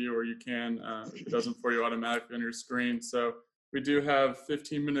gallery view, or you can, if it doesn't for you automatically on your screen. So we do have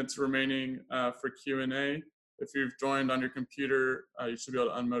 15 minutes remaining for Q&A. If you've joined on your computer, you should be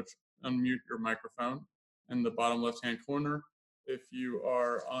able to unmute your microphone in the bottom left-hand corner. If you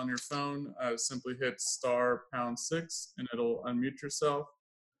are on your phone, simply hit *6 and it'll unmute yourself.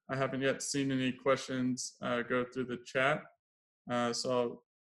 I haven't yet seen any questions go through the chat, so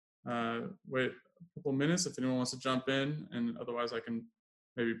I'll wait a couple minutes if anyone wants to jump in, and otherwise I can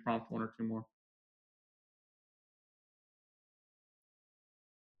maybe prompt one or two more.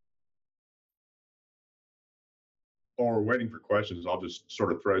 While we're waiting for questions, I'll just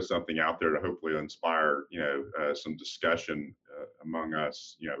sort of throw something out there to hopefully inspire, some discussion among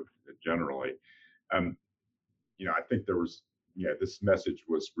us, generally. I think there was, this message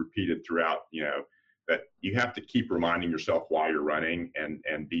was repeated throughout, that you have to keep reminding yourself why you're running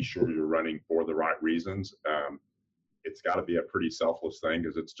and be sure you're running for the right reasons. It's got to be a pretty selfless thing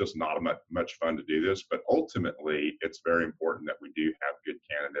because it's just not much fun to do this. But ultimately, it's very important that we do have good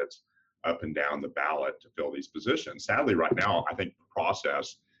candidates up and down the ballot to fill these positions. Sadly, right now, I think the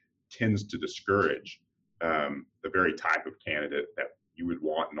process tends to discourage the very type of candidate that you would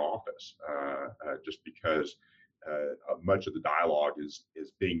want in office, just because much of the dialogue is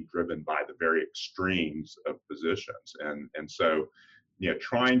being driven by the very extremes of positions, and so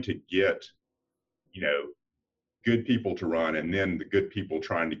trying to get good people to run, and then the good people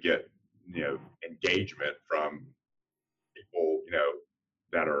trying to get engagement from people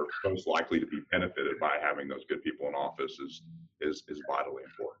that are most likely to be benefited by having those good people in office is vitally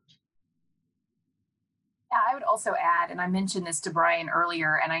important. Yeah, I would also add, and I mentioned this to Brian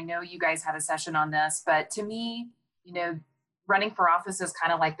earlier, and I know you guys have a session on this, but to me, running for office is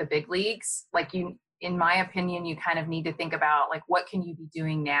kind of like the big leagues. Like in my opinion, you kind of need to think about like, what can you be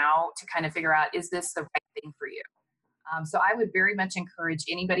doing now to kind of figure out, is this the right thing for you? So I would very much encourage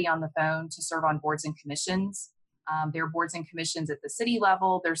anybody on the phone to serve on boards and commissions. There are boards and commissions at the city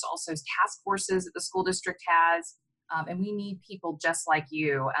level. There's also task forces that the school district has. And we need people just like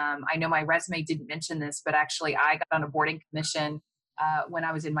you. I know my resume didn't mention this, but actually I got on a boarding commission when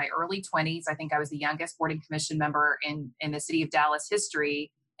I was in my early 20s. I think I was the youngest boarding commission member in the city of Dallas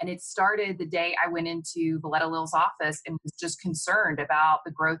history. And it started the day I went into Valletta Lil's office and was just concerned about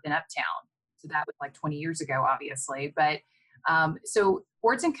the growth in Uptown. So that was like 20 years ago, obviously. But so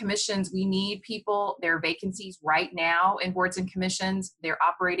boards and commissions, we need people. There are vacancies right now in boards and commissions. They're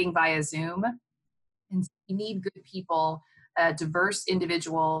operating via Zoom. And so we need good people, diverse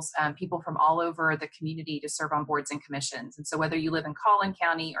individuals, people from all over the community to serve on boards and commissions. And so whether you live in Collin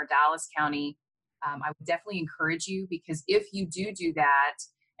County or Dallas County, I would definitely encourage you, because if you do that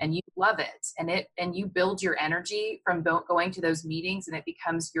and you love it and you build your energy from going to those meetings and it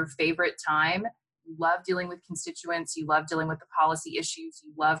becomes your favorite time, you love dealing with constituents, you love dealing with the policy issues,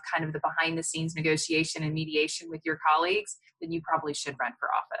 you love kind of the behind the scenes negotiation and mediation with your colleagues, then you probably should run for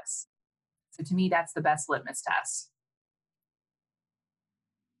office. So to me, that's the best litmus test.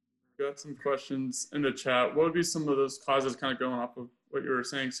 Got some questions in the chat. What would be some of those causes, kind of going off of what you were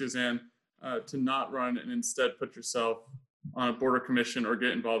saying, Suzanne, to not run and instead put yourself on a board or commission or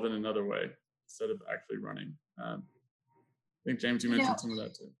get involved in another way instead of actually running? I think, James, you mentioned some of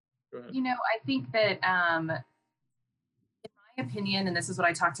that too. Go ahead. I think that in my opinion, and this is what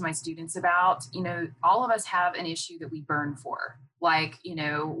I talk to my students about, all of us have an issue that we burn for. Like,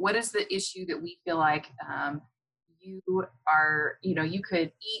 what is the issue that we feel like you are, you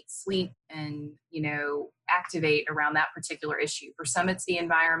could eat, sleep, and, activate around that particular issue. For some, it's the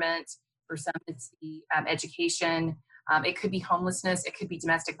environment. For some, it's the education. It could be homelessness. It could be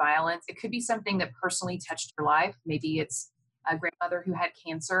domestic violence. It could be something that personally touched your life. Maybe it's a grandmother who had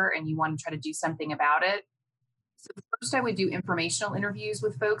cancer and you want to try to do something about it. So first, I would do informational interviews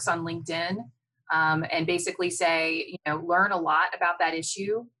with folks on LinkedIn. And basically say, learn a lot about that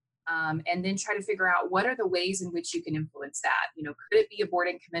issue, and then try to figure out what are the ways in which you can influence that. Could it be a board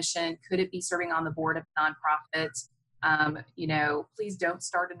and commission? Could it be serving on the board of a nonprofit? Please don't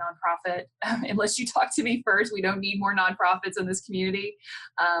start a nonprofit unless you talk to me first. We don't need more nonprofits in this community.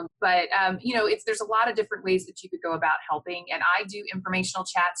 There's a lot of different ways that you could go about helping. And I do informational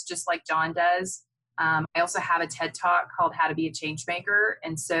chats just like John does. I also have a TED Talk called How to Be a Changemaker.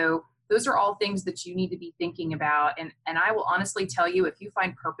 And so those are all things that you need to be thinking about. And I will honestly tell you, if you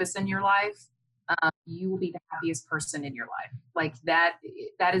find purpose in your life, you will be the happiest person in your life. Like that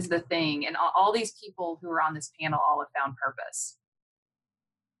is the thing. And all these people who are on this panel all have found purpose.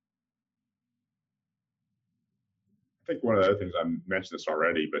 I think one of the other things, I mentioned this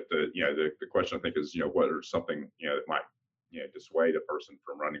already, but the question I think is, what are something, that might, dissuade a person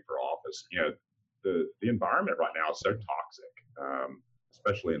from running for office? The environment right now is so toxic.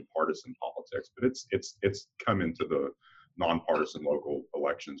 Especially in partisan politics, but it's come into the nonpartisan local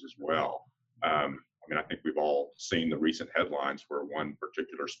elections as well. I think we've all seen the recent headlines where one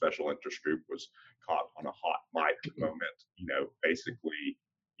particular special interest group was caught on a hot mic moment, basically,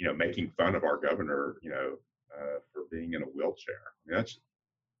 making fun of our governor, for being in a wheelchair. That's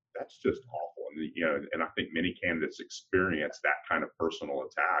just awful, and I think many candidates experience that kind of personal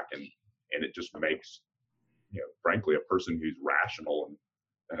attack, and it just makes, frankly, a person who's rational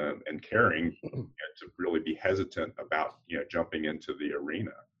and caring to really be hesitant about jumping into the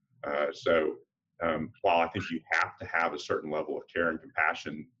arena. So while I think you have to have a certain level of care and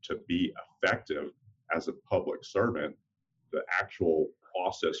compassion to be effective as a public servant, the actual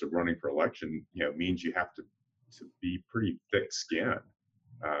process of running for election means you have to be pretty thick-skinned,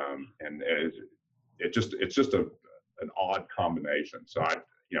 and it's just an odd combination. So I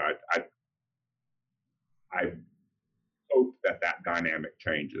hope that dynamic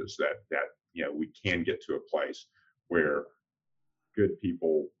changes, that we can get to a place where good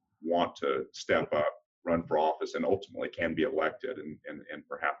people want to step up, run for office, and ultimately can be elected and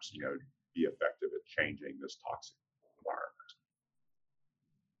perhaps be effective at changing this toxic environment.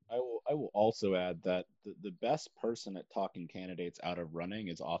 I will also add that the best person at talking candidates out of running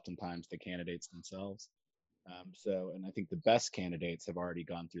is oftentimes the candidates themselves. And I think the best candidates have already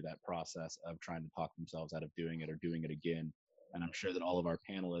gone through that process of trying to talk themselves out of doing it or doing it again. And I'm sure that all of our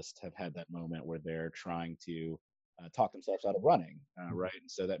panelists have had that moment where they're trying to talk themselves out of running, right?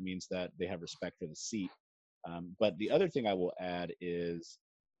 And so that means that they have respect for the seat. But the other thing I will add is,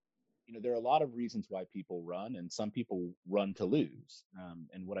 there are a lot of reasons why people run, and some people run to lose.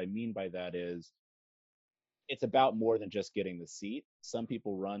 And what I mean by that is, it's about more than just getting the seat. Some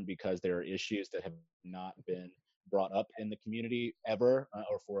people run because there are issues that have not been brought up in the community ever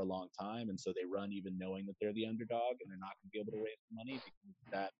or for a long time. And so they run even knowing that they're the underdog and they're not going to be able to raise the money because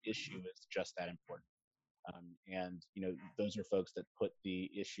that issue is just that important. Those are folks that put the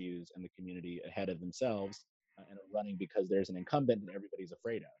issues and the community ahead of themselves and are running because there's an incumbent that everybody's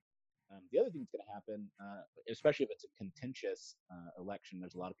afraid of. The other thing that's going to happen, especially if it's a contentious election,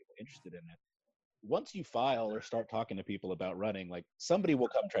 there's a lot of people interested in it. Once you file or start talking to people about running, like, somebody will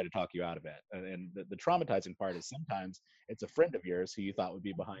come try to talk you out of it. And the traumatizing part is sometimes it's a friend of yours who you thought would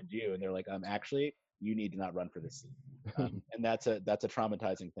be behind you, and they're like, actually, you need to not run for this seat. And that's a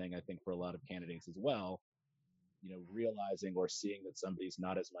traumatizing thing, I think, for a lot of candidates as well. Realizing or seeing that somebody's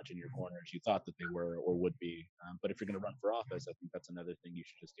not as much in your corner as you thought that they were or would be. But if you're going to run for office, I think that's another thing you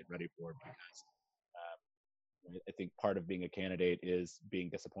should just get ready for, because I think part of being a candidate is being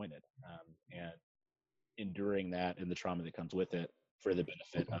disappointed and enduring that and the trauma that comes with it for the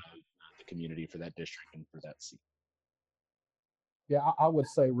benefit of the community, for that district, and for that seat. Yeah, I would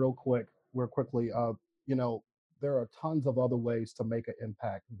say real quickly, there are tons of other ways to make an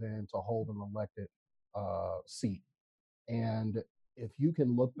impact than to hold an elected seat. And if you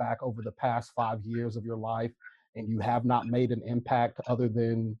can look back over the past 5 years of your life and you have not made an impact other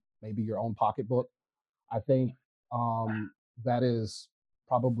than maybe your own pocketbook, I think that is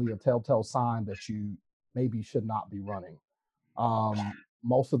probably a telltale sign that you maybe should not be running.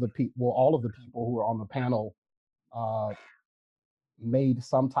 Most of the people, well, all of the people who are on the panel made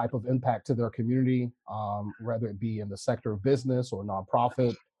some type of impact to their community, whether it be in the sector of business or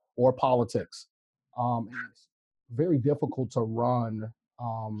nonprofit or politics. It's very difficult to run,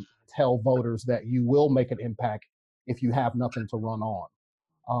 tell voters that you will make an impact if you have nothing to run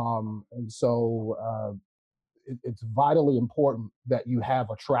on. And so it's vitally important that you have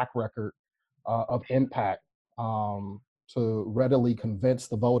a track record of impact to readily convince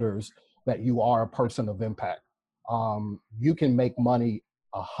the voters that you are a person of impact. You can make money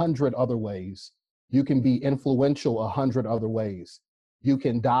 100 other ways. You can be influential 100 other ways. You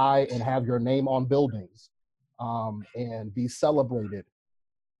can die and have your name on buildings and be celebrated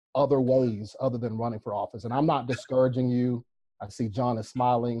other ways other than running for office. And I'm not discouraging you. I see John is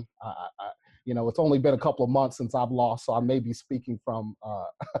smiling. It's only been a couple of months since I've lost, so I may be speaking from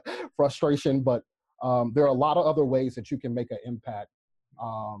frustration, but there are a lot of other ways that you can make an impact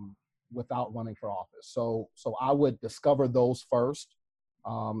without running for office. So I would discover those first,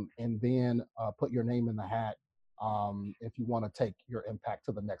 and then put your name in the hat if you want to take your impact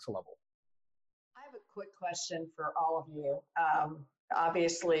to the next level. I have a quick question for all of you.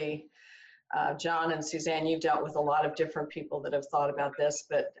 Obviously, John and Suzanne, you've dealt with a lot of different people that have thought about this,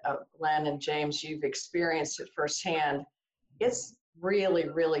 but Len and James, you've experienced it firsthand. It's really,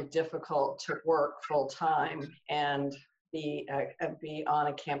 really difficult to work full time and be on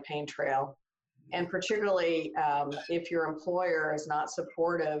a campaign trail. And particularly if your employer is not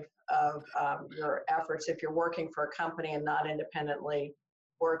supportive of your efforts, if you're working for a company and not independently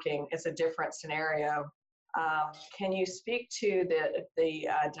working, it's a different scenario. Can you speak to the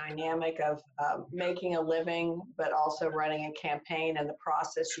dynamic of making a living, but also running a campaign and the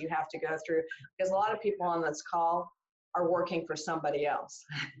process you have to go through? Because a lot of people on this call are working for somebody else.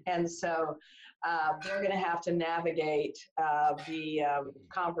 And so they're going to have to navigate the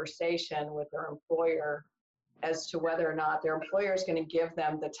conversation with their employer as to whether or not their employer is going to give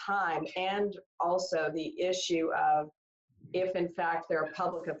them the time, and also the issue of, if in fact they're a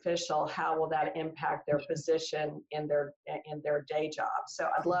public official, how will that impact their position in their day job? So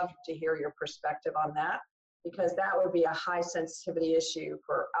I'd love to hear your perspective on that, because that would be a high sensitivity issue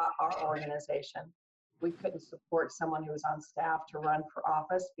for our organization. We couldn't support someone who was on staff to run for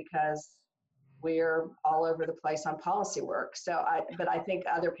office because we're all over the place on policy work. But I think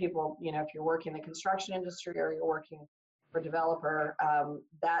other people, if you're working in the construction industry or you're working for a developer,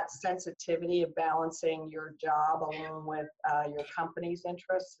 that sensitivity of balancing your job along with your company's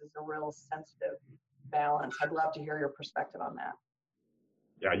interests is a real sensitive balance. I'd love to hear your perspective on that.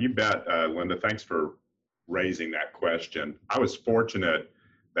 Yeah, you bet, Linda. Thanks for raising that question. I was fortunate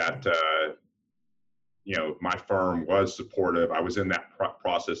that my firm was supportive. I was in that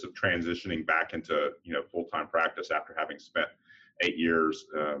process of transitioning back into, full-time practice after having spent 8 years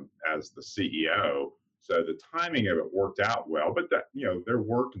as the CEO. So the timing of it worked out well, but that, there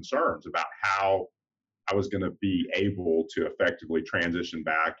were concerns about how I was going to be able to effectively transition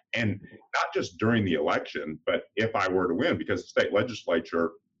back, and not just during the election, but if I were to win, because the state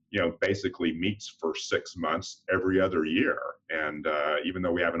legislature, basically meets for 6 months every other year. And even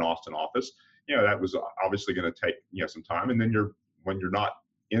though we have an Austin office, that was obviously going to take, some time. And then when you're not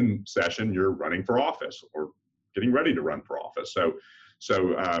in session, you're running for office or getting ready to run for office.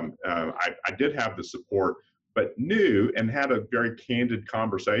 So I did have the support, but knew and had a very candid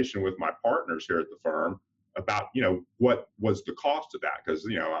conversation with my partners here at the firm about, what was the cost of that? Because,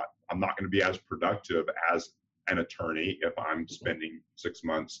 I'm not going to be as productive as an attorney if I'm spending 6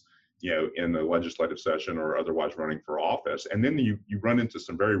 months, in the legislative session or otherwise running for office. And then you run into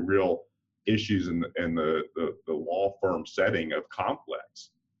some very real issues in the law firm setting of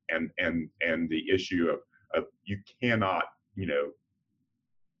conflicts and the issue of you cannot,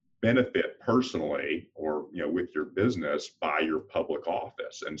 benefit personally or with your business by your public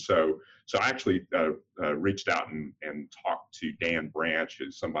office. And so I actually reached out and talked to Dan Branch,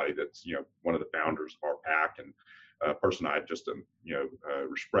 who's somebody that's one of the founders of our PAC, and a person I just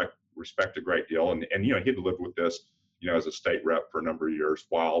respect a great deal. And he had lived with this as a state rep for a number of years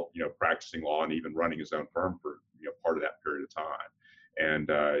while practicing law and even running his own firm for part of that period of time. And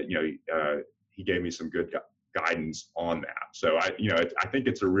he gave me some good guidance on that. So I think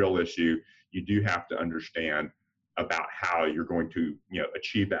it's a real issue. You do have to understand about how you're going to,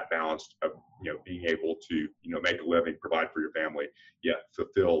 achieve that balance of, being able to, make a living, provide for your family, yet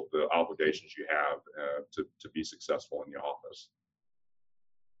fulfill the obligations you have to be successful in the office.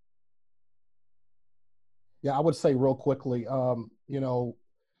 Yeah, I would say real quickly,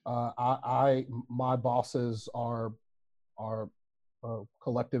 my bosses are a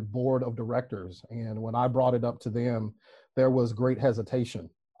collective board of directors. And when I brought it up to them, there was great hesitation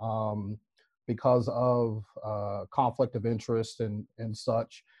because of conflict of interest and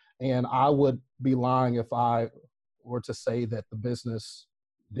such. And I would be lying if I were to say that the business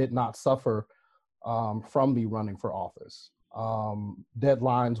did not suffer from me running for office.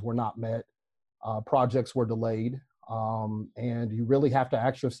 Deadlines were not met, projects were delayed, and you really have to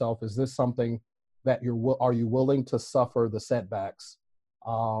ask yourself, is this something that are you willing to suffer the setbacks,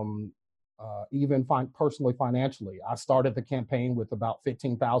 even personally, financially? I started the campaign with about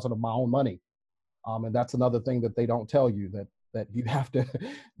 $15,000 of my own money, and that's another thing that they don't tell you, that you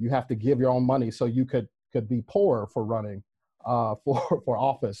have to give your own money so you could be poorer for running for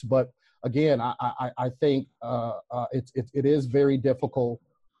office. But again, I think it is very difficult.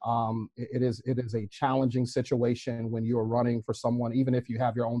 It is a challenging situation when you are running for someone, even if you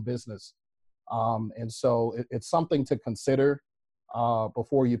have your own business. And so it's something to consider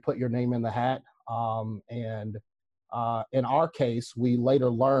before you put your name in the hat. And in our case, we later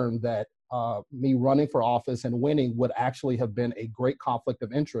learned that me running for office and winning would actually have been a great conflict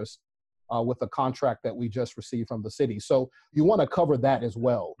of interest with the contract that we just received from the city. So you want to cover that as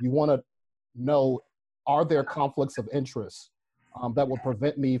well. You want to know, are there conflicts of interest that will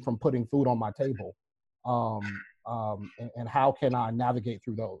prevent me from putting food on my table? And how can I navigate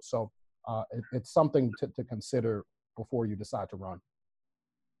through those? So it's something to consider before you decide to run.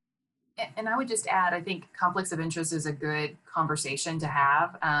 And I would just add, I think conflicts of interest is a good conversation to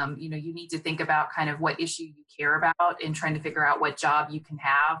have. You need to think about kind of what issue you care about and trying to figure out what job you can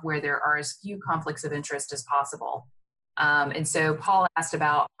have where there are as few conflicts of interest as possible. And so Paul asked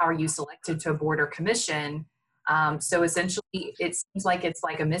about how are you selected to a board or commission? So essentially, it seems like it's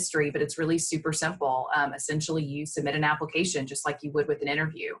like a mystery, but it's really super simple. Essentially, you submit an application just like you would with an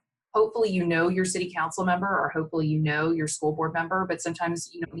interview. Hopefully, you know your city council member, or hopefully you know your school board member, but sometimes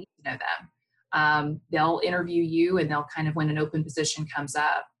you don't need to know them. They'll interview you, and they'll kind of, when an open position comes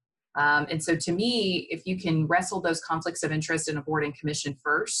up. And so to me, if you can wrestle those conflicts of interest in a board and commission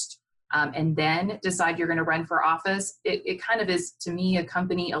first, and then decide you're going to run for office, it kind of is, to me, a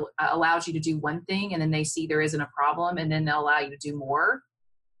company allows you to do one thing, and then they see there isn't a problem, and then they'll allow you to do more.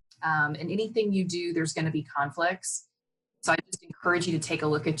 And anything you do, there's going to be conflicts. So I just encourage you to take a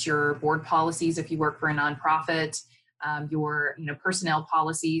look at your board policies if you work for a nonprofit, your personnel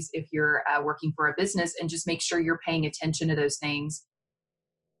policies if you're working for a business, and just make sure you're paying attention to those things.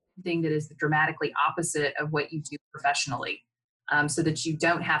 Thing that is dramatically opposite of what you do professionally, so that you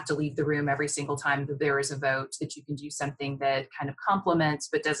don't have to leave the room every single time that there is a vote, that you can do something that kind of complements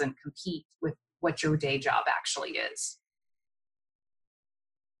but doesn't compete with what your day job actually is.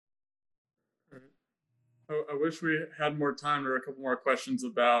 I wish we had more time. There are a couple more questions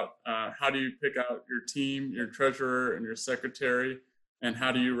about how do you pick out your team, your treasurer, and your secretary, and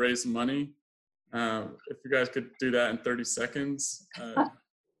how do you raise money? If you guys could do that in 30 seconds,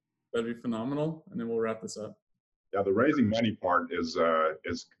 that'd be phenomenal. And then we'll wrap this up. Yeah, the raising money part is the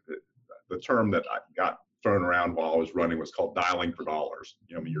term that I got thrown around while I was running was called dialing for dollars.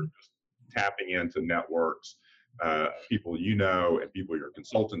 You're just tapping into networks, people and people your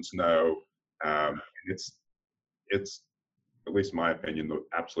consultants know. And it's at least in my opinion, the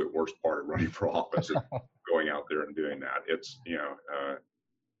absolute worst part of running for office is going out there and doing that. It's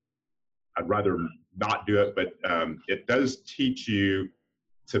I'd rather not do it, but it does teach you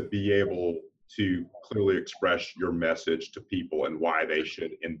to be able to clearly express your message to people and why they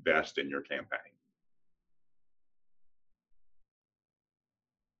should invest in your campaign.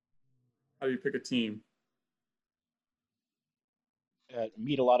 How do you pick a team?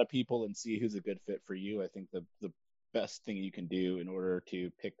 Meet a lot of people and see who's a good fit for you. I think the best thing you can do in order to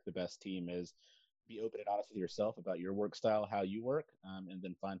pick the best team is be open and honest with yourself about your work style, how you work, and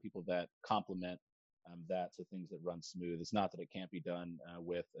then find people that complement that, so things that run smooth. It's not that it can't be done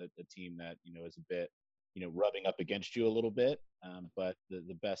with a team that is a bit rubbing up against you a little bit, but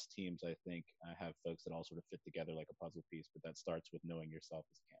the best teams, I think, have folks that all sort of fit together like a puzzle piece, but that starts with knowing yourself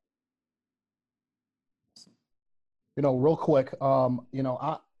as a candidate. Real quick,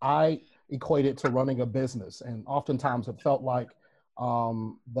 I equate it to running a business, and oftentimes it felt like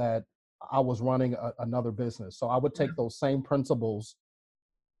that I was running another business. So I would take those same principles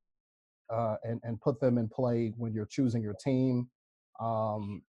and put them in play when you're choosing your team. I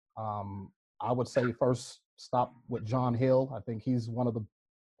would say first stop with John Hill. I think he's one of the,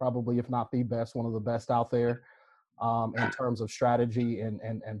 probably if not the best, one of the best out there in terms of strategy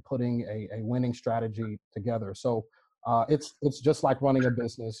and putting a winning strategy together. So it's just like running a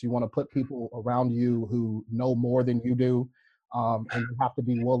business. You want to put people around you who know more than you do, and you have to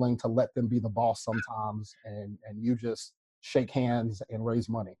be willing to let them be the boss sometimes, and you just shake hands and raise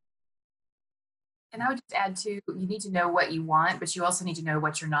money. And I would just add too, you need to know what you want, but you also need to know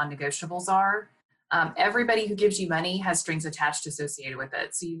what your non-negotiables are. Everybody who gives you money has strings attached associated with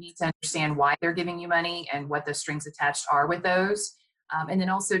it. So you need to understand why they're giving you money and what the strings attached are with those. And then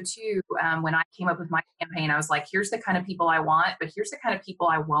also too, when I came up with my campaign, I was like, here's the kind of people I want, but here's the kind of people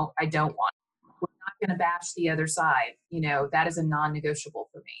I don't want. We're not going to bash the other side. That is a non-negotiable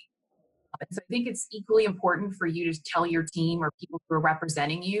for me. So I think it's equally important for you to tell your team or people who are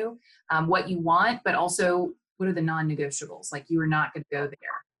representing you what you want, but also what are the non-negotiables? Like, you are not going to go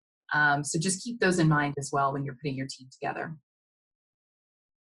there. So just keep those in mind as well when you're putting your team together.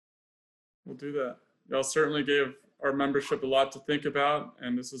 We'll do that. Y'all certainly gave our membership a lot to think about,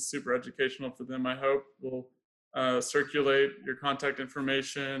 and this is super educational for them, I hope. We'll circulate your contact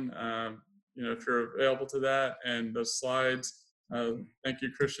information, if you're available to that, and those slides. Thank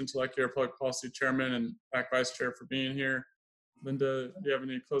you, Christian Talecki, Public Policy Chairman and PAC Vice Chair, for being here. Linda, do you have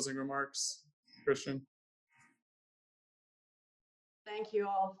any closing remarks? Christian? Thank you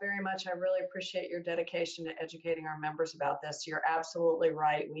all very much. I really appreciate your dedication to educating our members about this. You're absolutely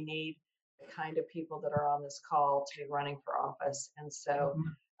right. We need the kind of people that are on this call to be running for office. And so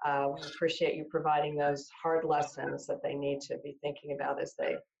we appreciate you providing those hard lessons that they need to be thinking about as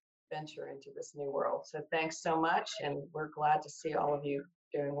they venture into this new world. So thanks so much, and we're glad to see all of you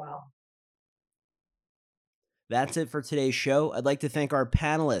doing well. That's it for today's show. I'd like to thank our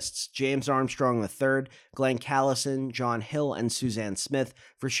panelists, James Armstrong III, Glenn Callison, John Hill, and Suzanne Smith,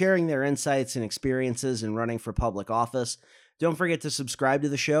 for sharing their insights and experiences in running for public office. Don't forget to subscribe to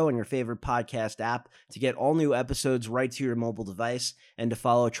the show on your favorite podcast app to get all new episodes right to your mobile device, and to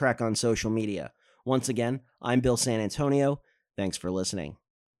follow Trek on social media. Once again, I'm Bill San Antonio. Thanks for listening.